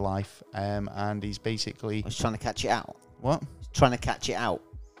afterlife. And he's basically... He's trying to catch it out. What? He's trying to catch it out.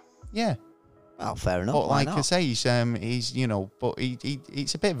 Yeah. Well, fair enough. But Why like not? I say, he's but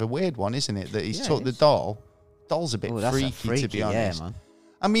it's a bit of a weird one, isn't it? That he's Yeah, took it the is. doll. Doll's a bit Ooh, that's freaky, to be honest. Yeah, man.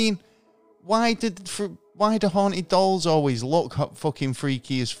 I mean, why do haunted dolls always look fucking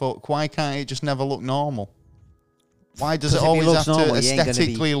freaky as fuck? Why can't it just never look normal? Why does it 'Cause if it always looks have normal, to you ain't gonna be-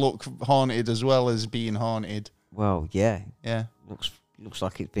 aesthetically look haunted as well as being haunted? Well, yeah. Yeah. Looks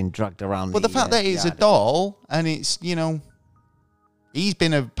like it's been dragged around. But the fact that it's a yard. doll and it's, he's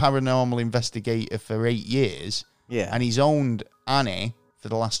been a paranormal investigator for 8 years. Yeah. And he's owned Annie for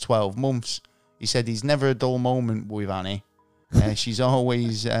the last 12 months. He said he's never a dull moment with Annie. She's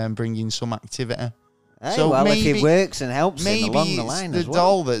always bringing some activity. Hey, so well, maybe, if it works and helps him maybe along the it's line the as well.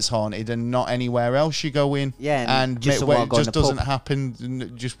 doll that's haunted and not anywhere else you go in. Yeah, and just where someone it go in just the doesn't pub.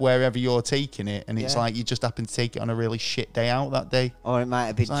 happen just wherever you're taking it. And it's Yeah. like you just happen to take it on a really shit day out that day. Or it might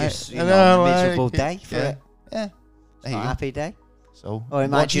have been It's like, just I a know, miserable like, day for it. Yeah. It's There not you a go. happy day. So, Or it what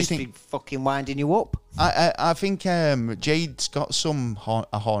might do you just think? be fucking winding you up. I think Jade's got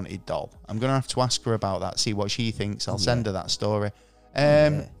a haunted doll. I'm going to have to ask her about that, see what she thinks. I'll send her that story.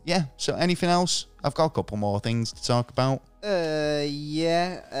 Yeah, so anything else? I've got a couple more things to talk about.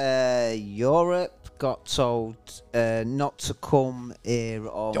 Europe got told not to come here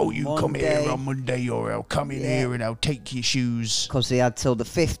on Monday. Monday, or I'll come in here and I'll take your shoes. Because they had till the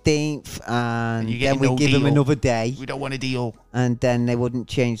 15th, and you then get we no give them deal. another day, We don't want a deal. and then they wouldn't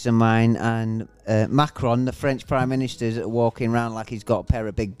change their mind. And Macron, the French Prime Minister, is walking around like he's got a pair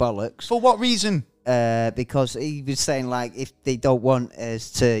of big bollocks. For what reason? Because he was saying, like, if they don't want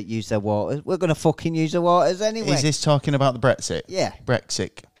us to use their waters, we're going to fucking use their waters anyway. Is this talking about the Brexit? Yeah.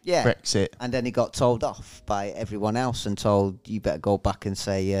 Brexit. Yeah. Brexit. And then he got told off by everyone else and told, you better go back and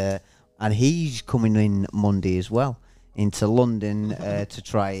say, and he's coming in Monday as well into London to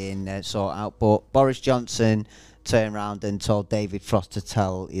try and sort out. But Boris Johnson turned around and told David Frost to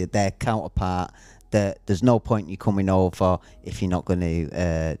tell their counterpart that there's no point in you coming over if you're not going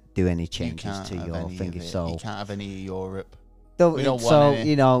to do any changes to your thingy. So you can't have any of Europe. we don't so want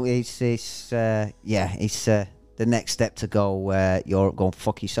any. it's the next step to go. Europe, go and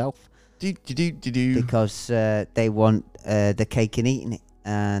fuck yourself. Do. Because they want the cake and eating it,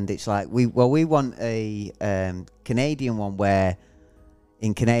 and it's like we want a Canadian one where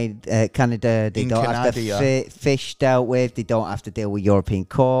in Canada they In don't have Canada. to fish dealt with, they don't have to deal with European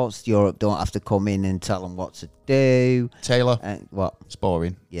courts, Europe don't have to come in and tell them what to do. Taylor, What? it's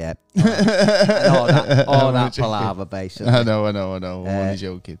boring. Yeah, all that I'm joking. palaver basically. I know. I'm only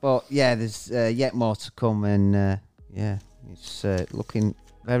joking. But yeah, there's yet more to come, and it's looking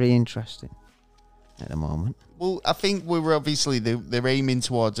very interesting at the moment. Well, I think we're obviously they're aiming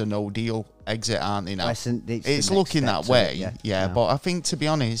towards a no deal exit, aren't they now? It's the It's next looking step that to way, it, yeah. But I think, to be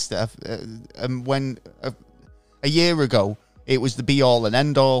honest, when a year ago it was the be all and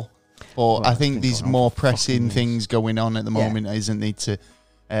end all, but Well, I it's think been there's going on more for fucking pressing years. things going on at the moment, isn't there?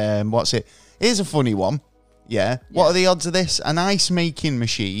 To what's it? Here's a funny one. Yeah. What are the odds of this? An ice making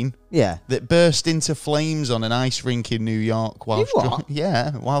machine Yeah. that burst into flames on an ice rink in New York whilst what?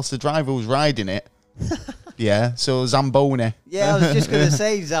 whilst the driver was riding it. Yeah, so Zamboni. Yeah, I was just going to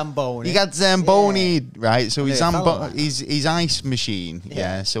say Zamboni. He got Zamboni, right? So I knew it fell on that. his ice machine.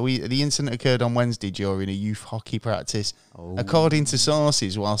 Yeah. So the incident occurred on Wednesday during a youth hockey practice. Oh. According to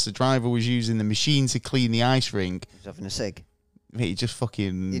sources, whilst the driver was using the machine to clean the ice rink, He was having a cig. it just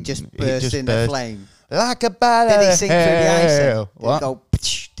fucking... It just burst into flame. Like a battle. Did it sink through the ice? Then? Did What? it go,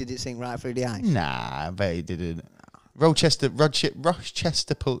 did it sink right through the ice? Nah, I bet it didn't. Rochester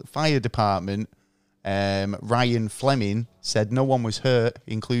Fire Department, Ryan Fleming, said no one was hurt,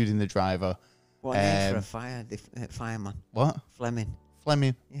 including the driver. What a name for a fireman? What? Fleming.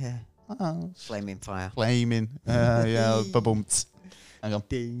 Yeah. Oh, Flaming fire. flaming. Yeah, ba-bumps. Hang on.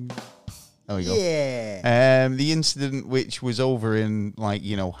 Ding. There we go. Yeah. The incident, which was over in, like,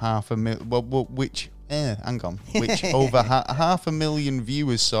 you know, half a million... which over 500,000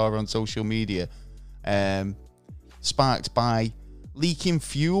 viewers saw on social media, sparked by leaking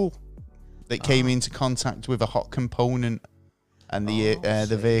fuel that came into contact with a hot component, and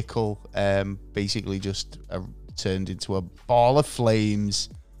the vehicle basically just turned into a ball of flames.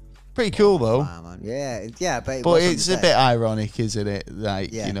 Pretty cool though. Yeah, but it's a bit ironic, isn't it?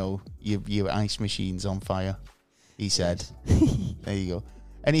 Like, you know, your ice machine's on fire. He said. There you go.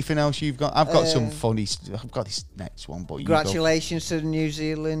 Anything else you've got? I've got some funny. I've got this next one, but congratulations to the New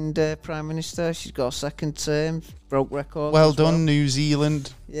Zealand Prime Minister. She's got a second term, broke records. Well done, New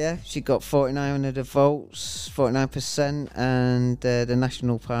Zealand. Yeah, she got 49 of the votes, 49%, and the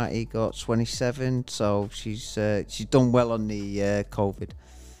National Party got 27. So she's done well on the COVID,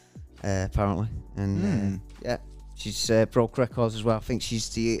 apparently, and yeah, she's broke records as well. I think she's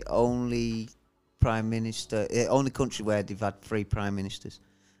the only prime minister, only country where they've had 3 prime ministers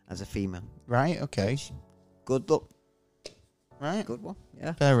as a female. Right, okay. Good luck. Right. Good one,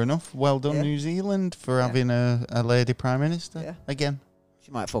 yeah. Fair enough. Well done, New Zealand, for having a lady prime minister again.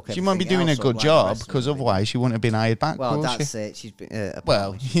 She might fuck She might be doing a good job, because otherwise she wouldn't have been hired back. Well, that's it. She's been.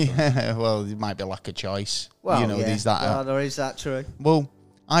 Well, yeah. Well, it might be lack of choice. Well, you know, there's that. Well, there is that true. Well,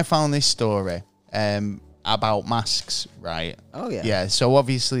 I found this story about masks, right? Oh yeah. Yeah. So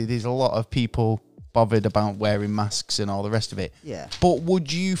obviously, there's a lot of people bothered about wearing masks and all the rest of it. Yeah. But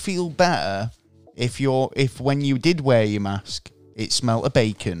would you feel better if when you did wear your mask, it smelt of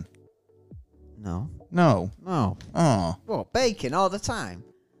bacon? No. No. No. Oh. What, bacon all the time?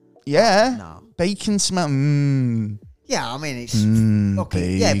 Yeah. No. Bacon smell. Yeah, I mean it's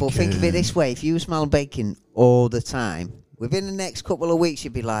okay. Yeah, but think of it this way: if you smell bacon all the time, within the next couple of weeks,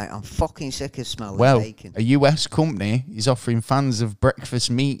 you'd be like, "I'm fucking sick of smelling bacon." A US company is offering fans of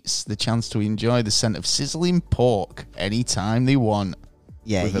breakfast meats the chance to enjoy the scent of sizzling pork anytime they want.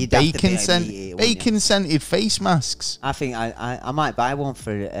 Yeah, with you'd bacon scented face masks. I think I might buy one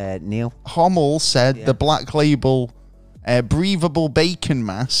for Neil. Hommel said the Black Label breathable bacon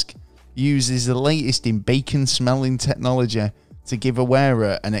mask uses the latest in bacon smelling technology to give a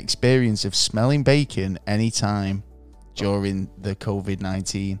wearer an experience of smelling bacon anytime during the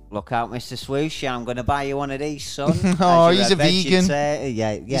COVID-19. Look out, Mr. Swoosh! I'm going to buy you one of these, son. Oh, he's a vegan.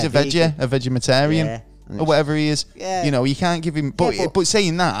 Yeah, he's a vegetarian. Yeah. Or whatever he is, you know, you can't give him. But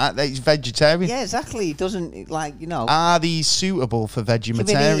saying that he's vegetarian. Yeah, exactly. He doesn't Are these suitable for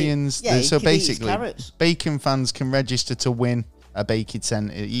vegetarians? So basically, bacon fans can register to win a bacon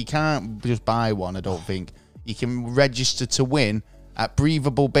centre. You can't just buy one. I don't think you can register to win at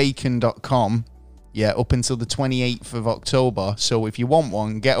breathablebacon.com. Yeah, up until the 28th of October. So if you want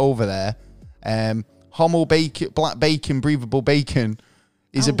one, get over there. Hommel bacon, black bacon, breathable bacon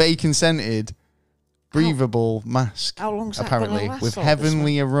is a bacon scented breathable mask. How long's that apparently last with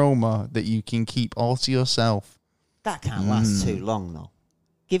heavenly aroma that you can keep all to yourself. That can't last too long though.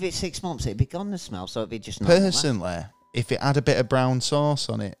 Give it 6 months, it'd be gone, the smell, so it'd be just personally, if it had a bit of brown sauce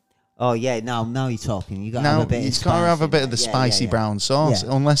on it. Oh yeah, now you're talking. You got to have a bit. It's got to have a bit of the spicy brown sauce,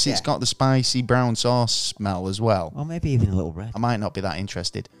 unless it's got the spicy brown sauce smell as well. Or maybe even a little red. I might not be that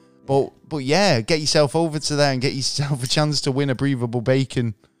interested, but yeah, get yourself over to there and get yourself a chance to win a breathable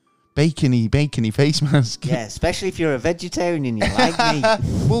bacony face mask. Yeah, especially if you're a vegetarian and you like meat.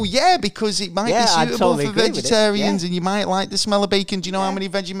 Well, yeah, because it might be suitable for vegetarians, and you might like the smell of bacon. Do you know how many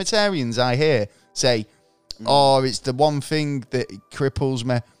vegetarians I hear say, "Oh, it's the one thing that cripples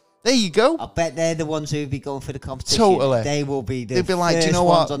me." There you go. I bet they're the ones who'd be going for the competition. Totally. They will be the They'd be like, first "Do you know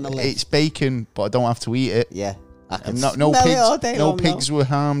ones what? on the list. It's bacon, but I don't have to eat it." Yeah. No pigs were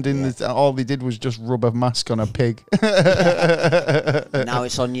harmed in the. All they did was just rub a mask on a pig. Now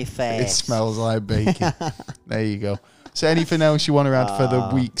it's on your face. It smells like bacon. There you go. So, anything else you want to add for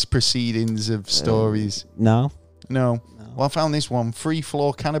the week's proceedings of stories? No. Well, I found this one: Free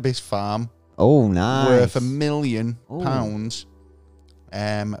Floor Cannabis Farm. Oh, nice. Worth £1 million.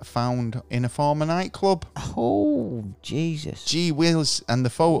 found in a former nightclub. Oh, Jesus. Gee whiz, and the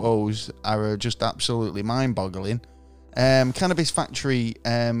photos are just absolutely mind-boggling. Cannabis factory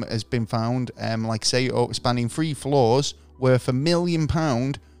has been found, like I say, spanning 3 floors, worth £1 million,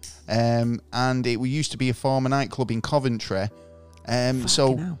 and it used to be a former nightclub in Coventry.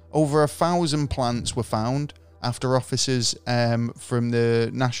 So hell. over 1,000 plants were found after officers from the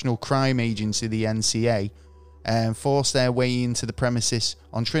National Crime Agency, the NCA, forced their way into the premises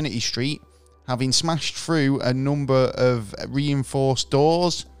on Trinity Street, having smashed through a number of reinforced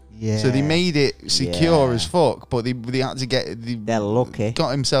doors. Yeah. So they made it secure Yeah. as fuck, but they had to They're lucky. got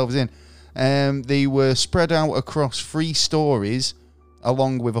themselves in. They were spread out across 3 stories,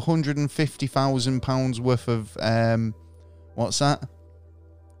 along with £150,000 worth of what's that?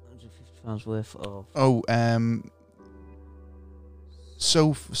 £150 worth of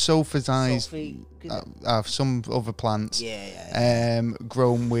sophazized some other plants.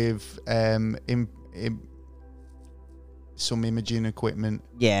 Grown with some imaging equipment.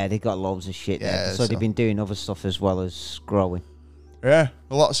 Yeah, they got loads of shit there. Yeah, So so- they've been doing other stuff as well as growing. Yeah,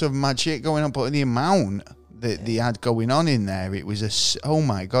 lots of mad shit going on, but the amount that they had going on in there, it was oh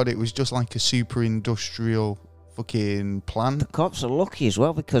my god, it was just like a super industrial fucking plant. The cops are lucky as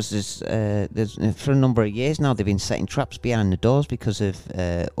well because there's for a number of years now they've been setting traps behind the doors because of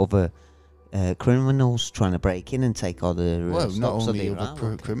other criminals trying to break in and take all the Well, stuff. not So only they're other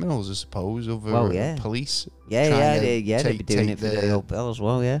around. criminals, I suppose, other Well, yeah. police. Yeah, trying yeah, to they'd be doing take it for the old bill as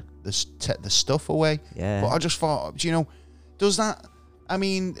well, yeah. Take the stuff away. Yeah. But I just thought, do you know, does that? I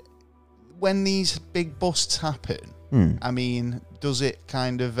mean, when these big busts happen, I mean, does it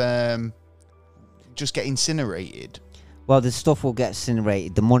kind of just get incinerated? Well, the stuff will get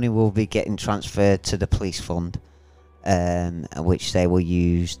incinerated. The money will be getting transferred to the police fund, which they will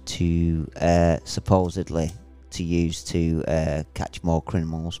use to supposedly to catch more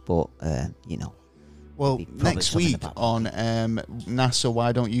criminals. But you know, Well, Be probably next something week about on NASA,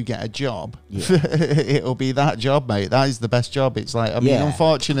 Why Don't You Get a Job? Yeah. It'll be that job, mate. That is the best job. It's like, I mean, Yeah.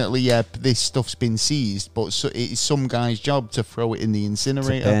 unfortunately, yeah, this stuff's been seized, but it's some guy's job to throw it in the to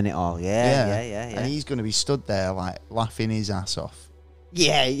incinerator. burn it all. Yeah. And he's going to be stood there, like, laughing his ass off.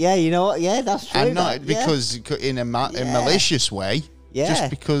 Yeah. You know what? Yeah, that's true. And not that, yeah. because in a Yeah. malicious way, Yeah. just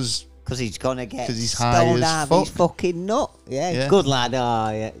because... Because he's gonna get 'Cause he's high stoned as out of his fuck. fucking nut. Yeah, Yeah. good lad.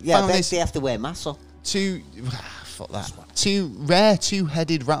 Oh, yeah. Yeah, I Found bet this- they have to wear muscle. Fuck that.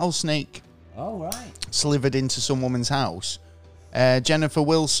 Two-headed rattlesnake Oh, right. slithered into some woman's house. Jennifer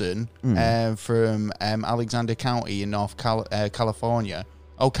Wilson from Alexander County in North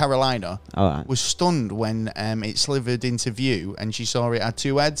Carolina, All right. was stunned when it slithered into view and she saw it had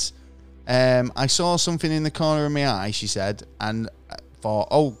 2 heads. I saw something in the corner of my eye, she said, and thought,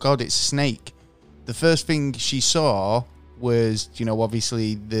 oh God, it's a snake. The first thing she saw was, you know,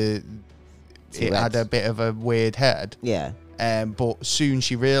 obviously it had heads. a bit of a weird head. Yeah. But soon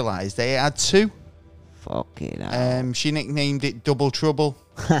she realised they had 2. Fucking hell. She nicknamed it Double Trouble,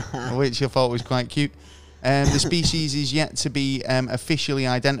 which I thought was quite cute. The species is yet to be officially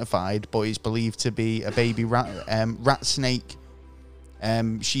identified, but it's believed to be a baby rat snake.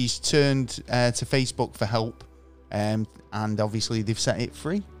 She's turned to Facebook for help, and obviously they've set it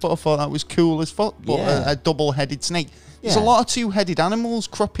free. But I thought that was cool as fuck. But Yeah. a double-headed snake. There's a Yeah. lot of 2-headed animals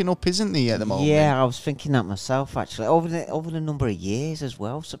cropping up, isn't there, at the moment? Yeah, I was thinking that myself actually. Over the number of years as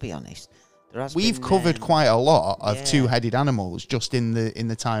well, to be honest. We've covered quite a lot of yeah. 2-headed animals just in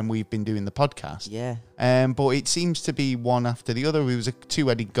the time we've been doing the podcast. Yeah. But it seems to be one after the other. There was a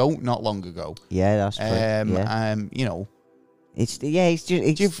 2-headed goat not long ago. Yeah, that's true. Yeah. You know, It's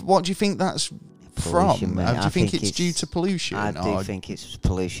just what do you think that's pollution, from? mate. Do you I think think it's due to pollution? I do or- think it's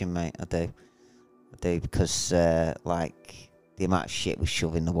pollution, mate. I do because like the amount of shit we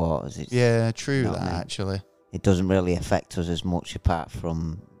shove in the waters. Yeah, true No, that mate. actually. It doesn't really affect us as much, apart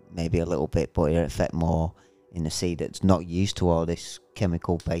from maybe a little bit, but it affect more in the sea that's not used to all this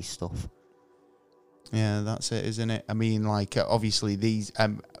chemical-based stuff. Yeah, that's it, isn't it? I mean, like obviously these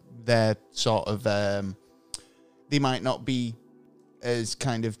they're sort of they might not be as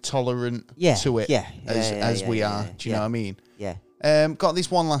kind of tolerant Yeah, to it yeah, as we are. yeah, Do you know what I mean? Yeah. Got this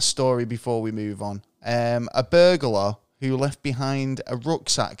one last story before we move on. A burglar who left behind a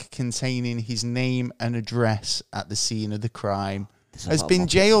rucksack containing his name and address at the scene of the crime There's a has lot been more-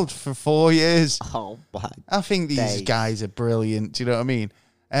 jailed for 4 years. Oh my! I think these days. guys are brilliant. Do you know what I mean?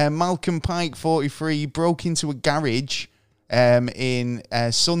 Malcolm Pike, 43, broke into a garage in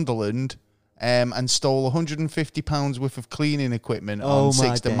Sunderland and stole £150 worth of cleaning equipment on Oh, my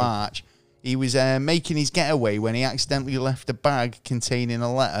 6th of days. March. He was making his getaway when he accidentally left a bag containing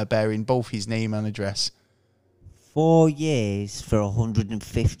a letter bearing both his name and address. 4 years for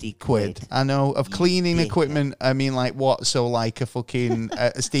 150 quid. I know, of cleaning dickhead. equipment. I mean, like what? So, like a fucking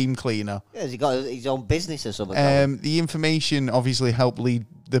a steam cleaner. Yeah, has he got his own business or something? The information obviously helped lead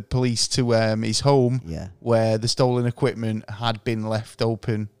the police to his home, where the stolen equipment had been left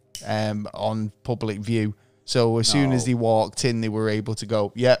open on public view. So as soon as they walked in, they were able to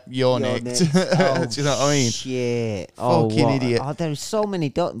go, "Yep, you're nicked." Oh, do you know what I mean? Shit. Fucking idiot. Oh, there's so many.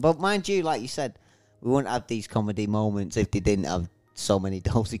 But mind you, like you said, we wouldn't have these comedy moments if they didn't have so many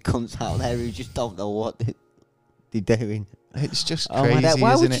dozy cunts out there who just don't know what they're doing. It's just Oh crazy, my God.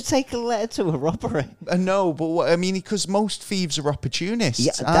 Why isn't would it? you take a letter to a robbery? No, but what I mean, because most thieves are opportunists,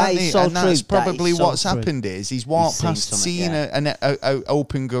 Yeah, aren't that is they? so And that's true. That probably is so what's true. happened is he's walked He's seen past, something, seen a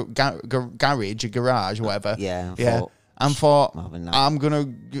open garage, a garage, whatever. And thought, I'm gonna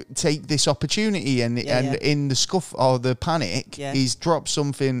take this opportunity, and in the scuff or the panic, he's dropped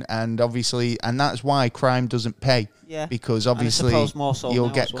something, and obviously, and that's why crime doesn't pay. Yeah, because obviously you'll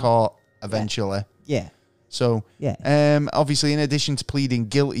get caught eventually. Yeah. So, obviously, in addition to pleading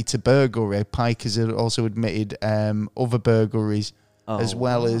guilty to burglary, Pike has also admitted other burglaries, as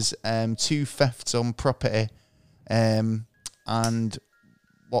well as 2 thefts on property, and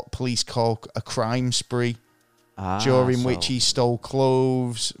what police call a crime spree, during which he stole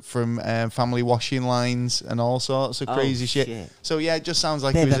clothes from family washing lines and all sorts of crazy shit. So, yeah, it just sounds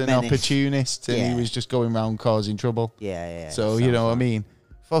like he was an opportunist, and he was just going around causing trouble. So, you know what I mean?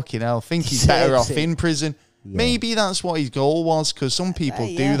 Fucking hell, I think he's better off in prison. Maybe that's what his goal was, because some people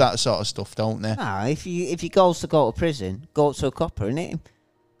do that sort of stuff, don't they? Nah, if you goes to go to prison, go to a copper and hit him.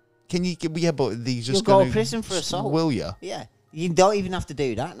 Can you? Yeah, but he's just You'll go to prison for assault. Will you? Yeah, you don't even have to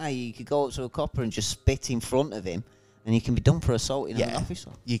do that now. You could go up to a copper and just spit in front of him, and you can be done for assaulting an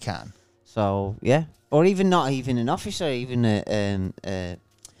officer. You can. So yeah, or even not even an officer, even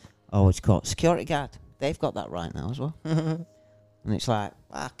what's it called, security guard. They've got that right now as well. And it's like,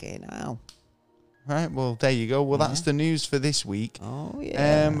 fucking hell. Right, well, there you go. Well, that's the news for this week. Oh,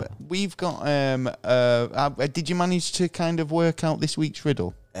 yeah. We've got... did you manage to kind of work out this week's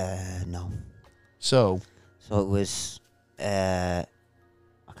riddle? No. So it was... I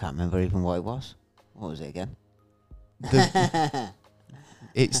can't remember even what it was. What was it again?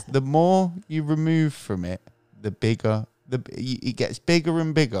 It's the more you remove from it, the bigger... It gets bigger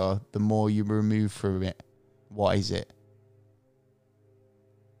and bigger the more you remove from it. What is it?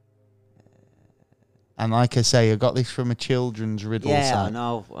 And like I say, I got this from a children's riddle site. I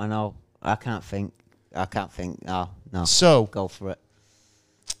know. I can't think. Oh, no. So, go for it.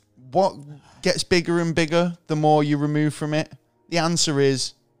 What gets bigger and bigger the more you remove from it? The answer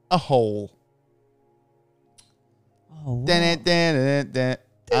is a hole. Oh,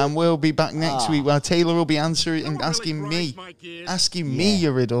 and we'll be back next week where Taylor will be answering and asking me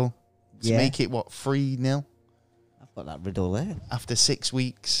a riddle to make it, 3-0? I've got that riddle there. After 6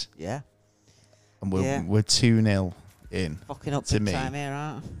 weeks. Yeah. And we're 2-0 in. Fucking up to big me. time here,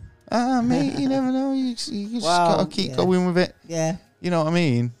 aren't Mate, you never know. You just got to keep going with it. Yeah. You know what I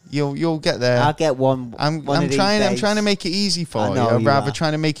mean? You'll get there. I'll get one. I'm trying to make it easy for you. I'd rather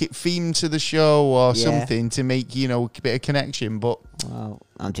trying to make it themed to the show or something to make a bit of connection. But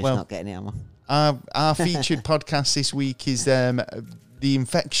I'm just not getting it, am I? Our featured podcast this week is the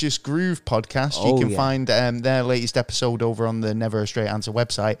Infectious Groove podcast. You can find their latest episode over on the Never a Straight Answer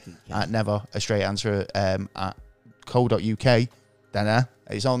website at Never a Straight Answer at co.uk. Then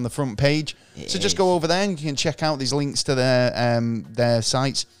it's on the front page. So just go over there and you can check out these links to their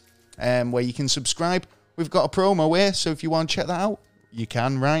sites where you can subscribe. We've got a promo here, so if you want to check that out, you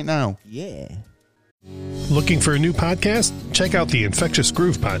can right now. Yeah. Looking for a new podcast? Check out the Infectious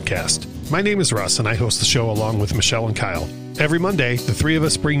Groove podcast. My name is Russ, and I host the show along with Michelle and Kyle. Every Monday, the three of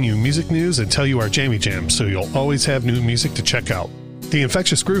us bring you music news and tell you our jammy jams, so you'll always have new music to check out. The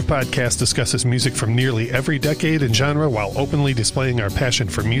Infectious Groove podcast discusses music from nearly every decade and genre while openly displaying our passion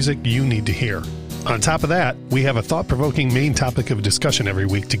for music you need to hear. On top of that, we have a thought-provoking main topic of discussion every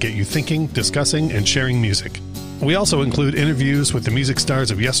week to get you thinking, discussing, and sharing music. We also include interviews with the music stars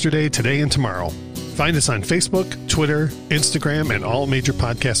of yesterday, today, and tomorrow. Find us on Facebook, Twitter, Instagram, and all major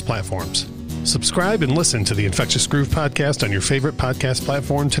podcast platforms. Subscribe and listen to the Infectious Groove podcast on your favorite podcast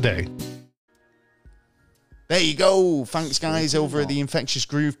platform today. There you go. Thanks, guys, over at the Infectious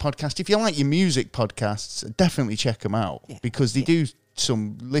Groove podcast. If you like your music podcasts, definitely check them out because they do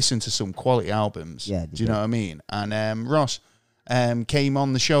listen to some quality albums. Yeah, do you know what I mean? And Ross came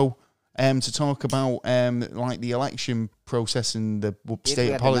on the show to talk about like the election process and the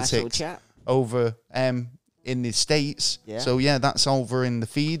state of politics over in the States. Yeah. So, that's over in the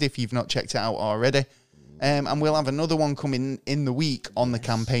feed if you've not checked it out already. And we'll have another one coming in the week on the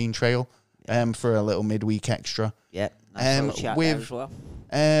campaign trail. for a little midweek extra. Yeah. Nice little chat there as well.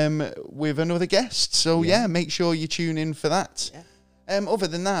 With another guest. So yeah, make sure you tune in for that. Yeah. Other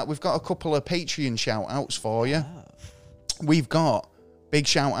than that, we've got a couple of Patreon shout outs for you. We've got big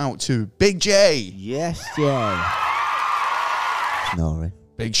shout out to Big J. Yes, Jay. Snoring.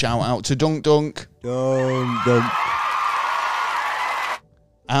 Big shout out to Dunk Dunk. Dunk.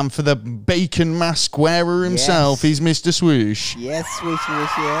 And for the bacon mask wearer himself, he's Mr. Swoosh. Yes, Swoosh,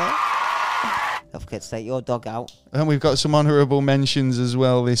 yeah. Don't forget to take your dog out. And we've got some honourable mentions as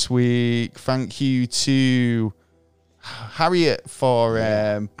well this week. Thank you to Harriet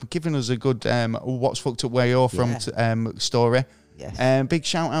for giving us a good What's Fucked Up Where You're From story. Yes. Big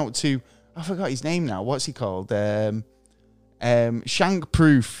shout out to, I forgot his name now. What's he called? Shank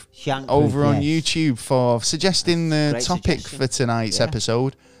Proof over on YouTube for suggesting the topic for tonight's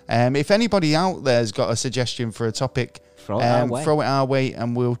episode. If anybody out there's got a suggestion for a topic, throw it our way,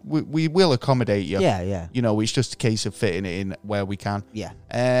 and we will accommodate you. Yeah. You know, it's just a case of fitting it in where we can. Yeah.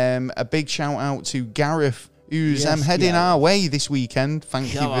 A big shout out to Gareth, who's heading our way this weekend.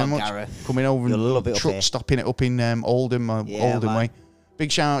 Thank you very much. Gareth. Coming over and truck stopping it up in Oldham way.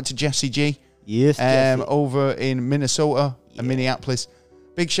 Big shout out to Jesse G. Yes, Jesse. Over in Minnesota and Minneapolis.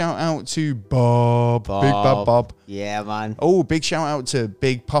 Big shout out to Bob. Big Bad Bob. Yeah, man. Oh, big shout out to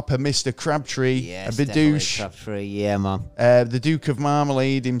Big Papa Mr. Crabtree. Yes, a Bidouche. Crabtree, yeah, man. The Duke of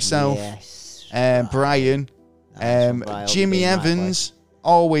Marmalade himself. Yes. Brian. Jimmy Evans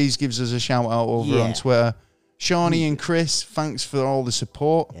always gives us a shout out over on Twitter. Shawnee and Chris, thanks for all the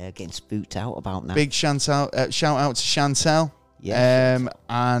support. Yeah, getting spooked out about now. Big shout out to Chantel. Yes.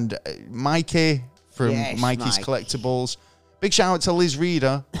 And Mikey from Mikey's Collectibles. Big shout out to Liz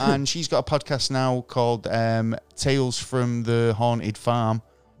Reader, and she's got a podcast now called Tales from the Haunted Farm.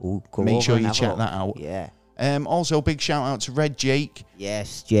 Ooh, make sure you check that out. Yeah. Also, big shout out to Red Jake.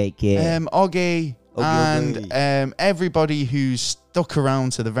 Yes, Jake. Yeah. Oggy, and everybody who's stuck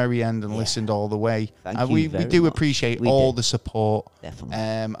around to the very end and listened all the way. We do appreciate all the support. Definitely.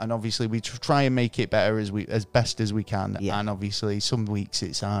 And obviously we try and make it better as best as we can. Yeah. And obviously some weeks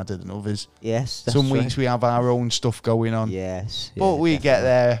it's harder than others. Yes. Some weeks we have our own stuff going on. Yes. But we get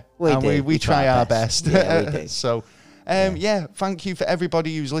there. We try our best. Yeah, we do. So thank you for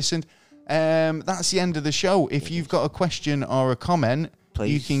everybody who's listened. That's the end of the show. If you've got a question or a comment,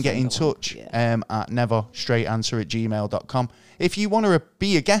 you can get in touch at neverstraightanswer@gmail.com. If you want to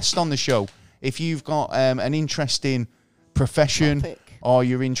be a guest on the show, if you've got an interesting profession or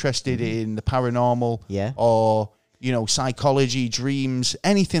you're interested in the paranormal or, you know, psychology, dreams,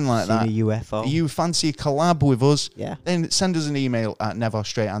 anything like that, a UFO. you fancy a collab with us, then send us an email at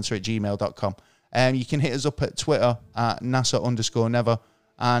neverstraightanswer@gmail.com. You can hit us up at Twitter at NASA_never.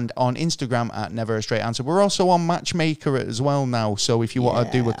 And on Instagram at Never a Straight Answer. We're also on Matchmaker as well now. So if you want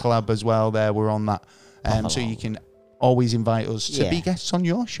to do a collab as well there, we're on that. So you can always invite us to be guests on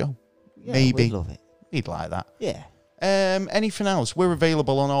your show. Yeah, maybe. we'd love it. We'd like that. Yeah. Anything else? We're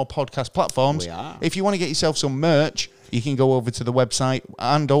available on all podcast platforms. We are. If you want to get yourself some merch, you can go over to the website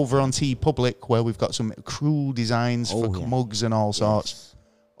and over on TeePublic, where we've got some cool designs for mugs and all sorts.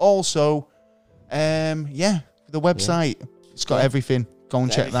 Also, the website. It's got everything. Go and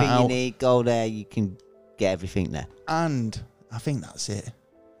check that out. Everything you need, go there. You can get everything there. And I think that's it.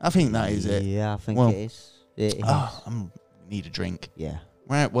 I think that is it. Yeah, I think it is. It is. Oh, I need a drink. Yeah.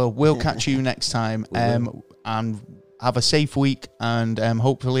 Right, well, we'll catch you next time. And have a safe week. And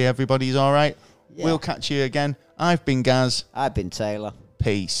hopefully everybody's all right. Yeah. We'll catch you again. I've been Gaz. I've been Taylor.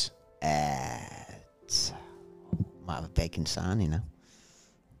 Peace. Might have a bacon sarnie now.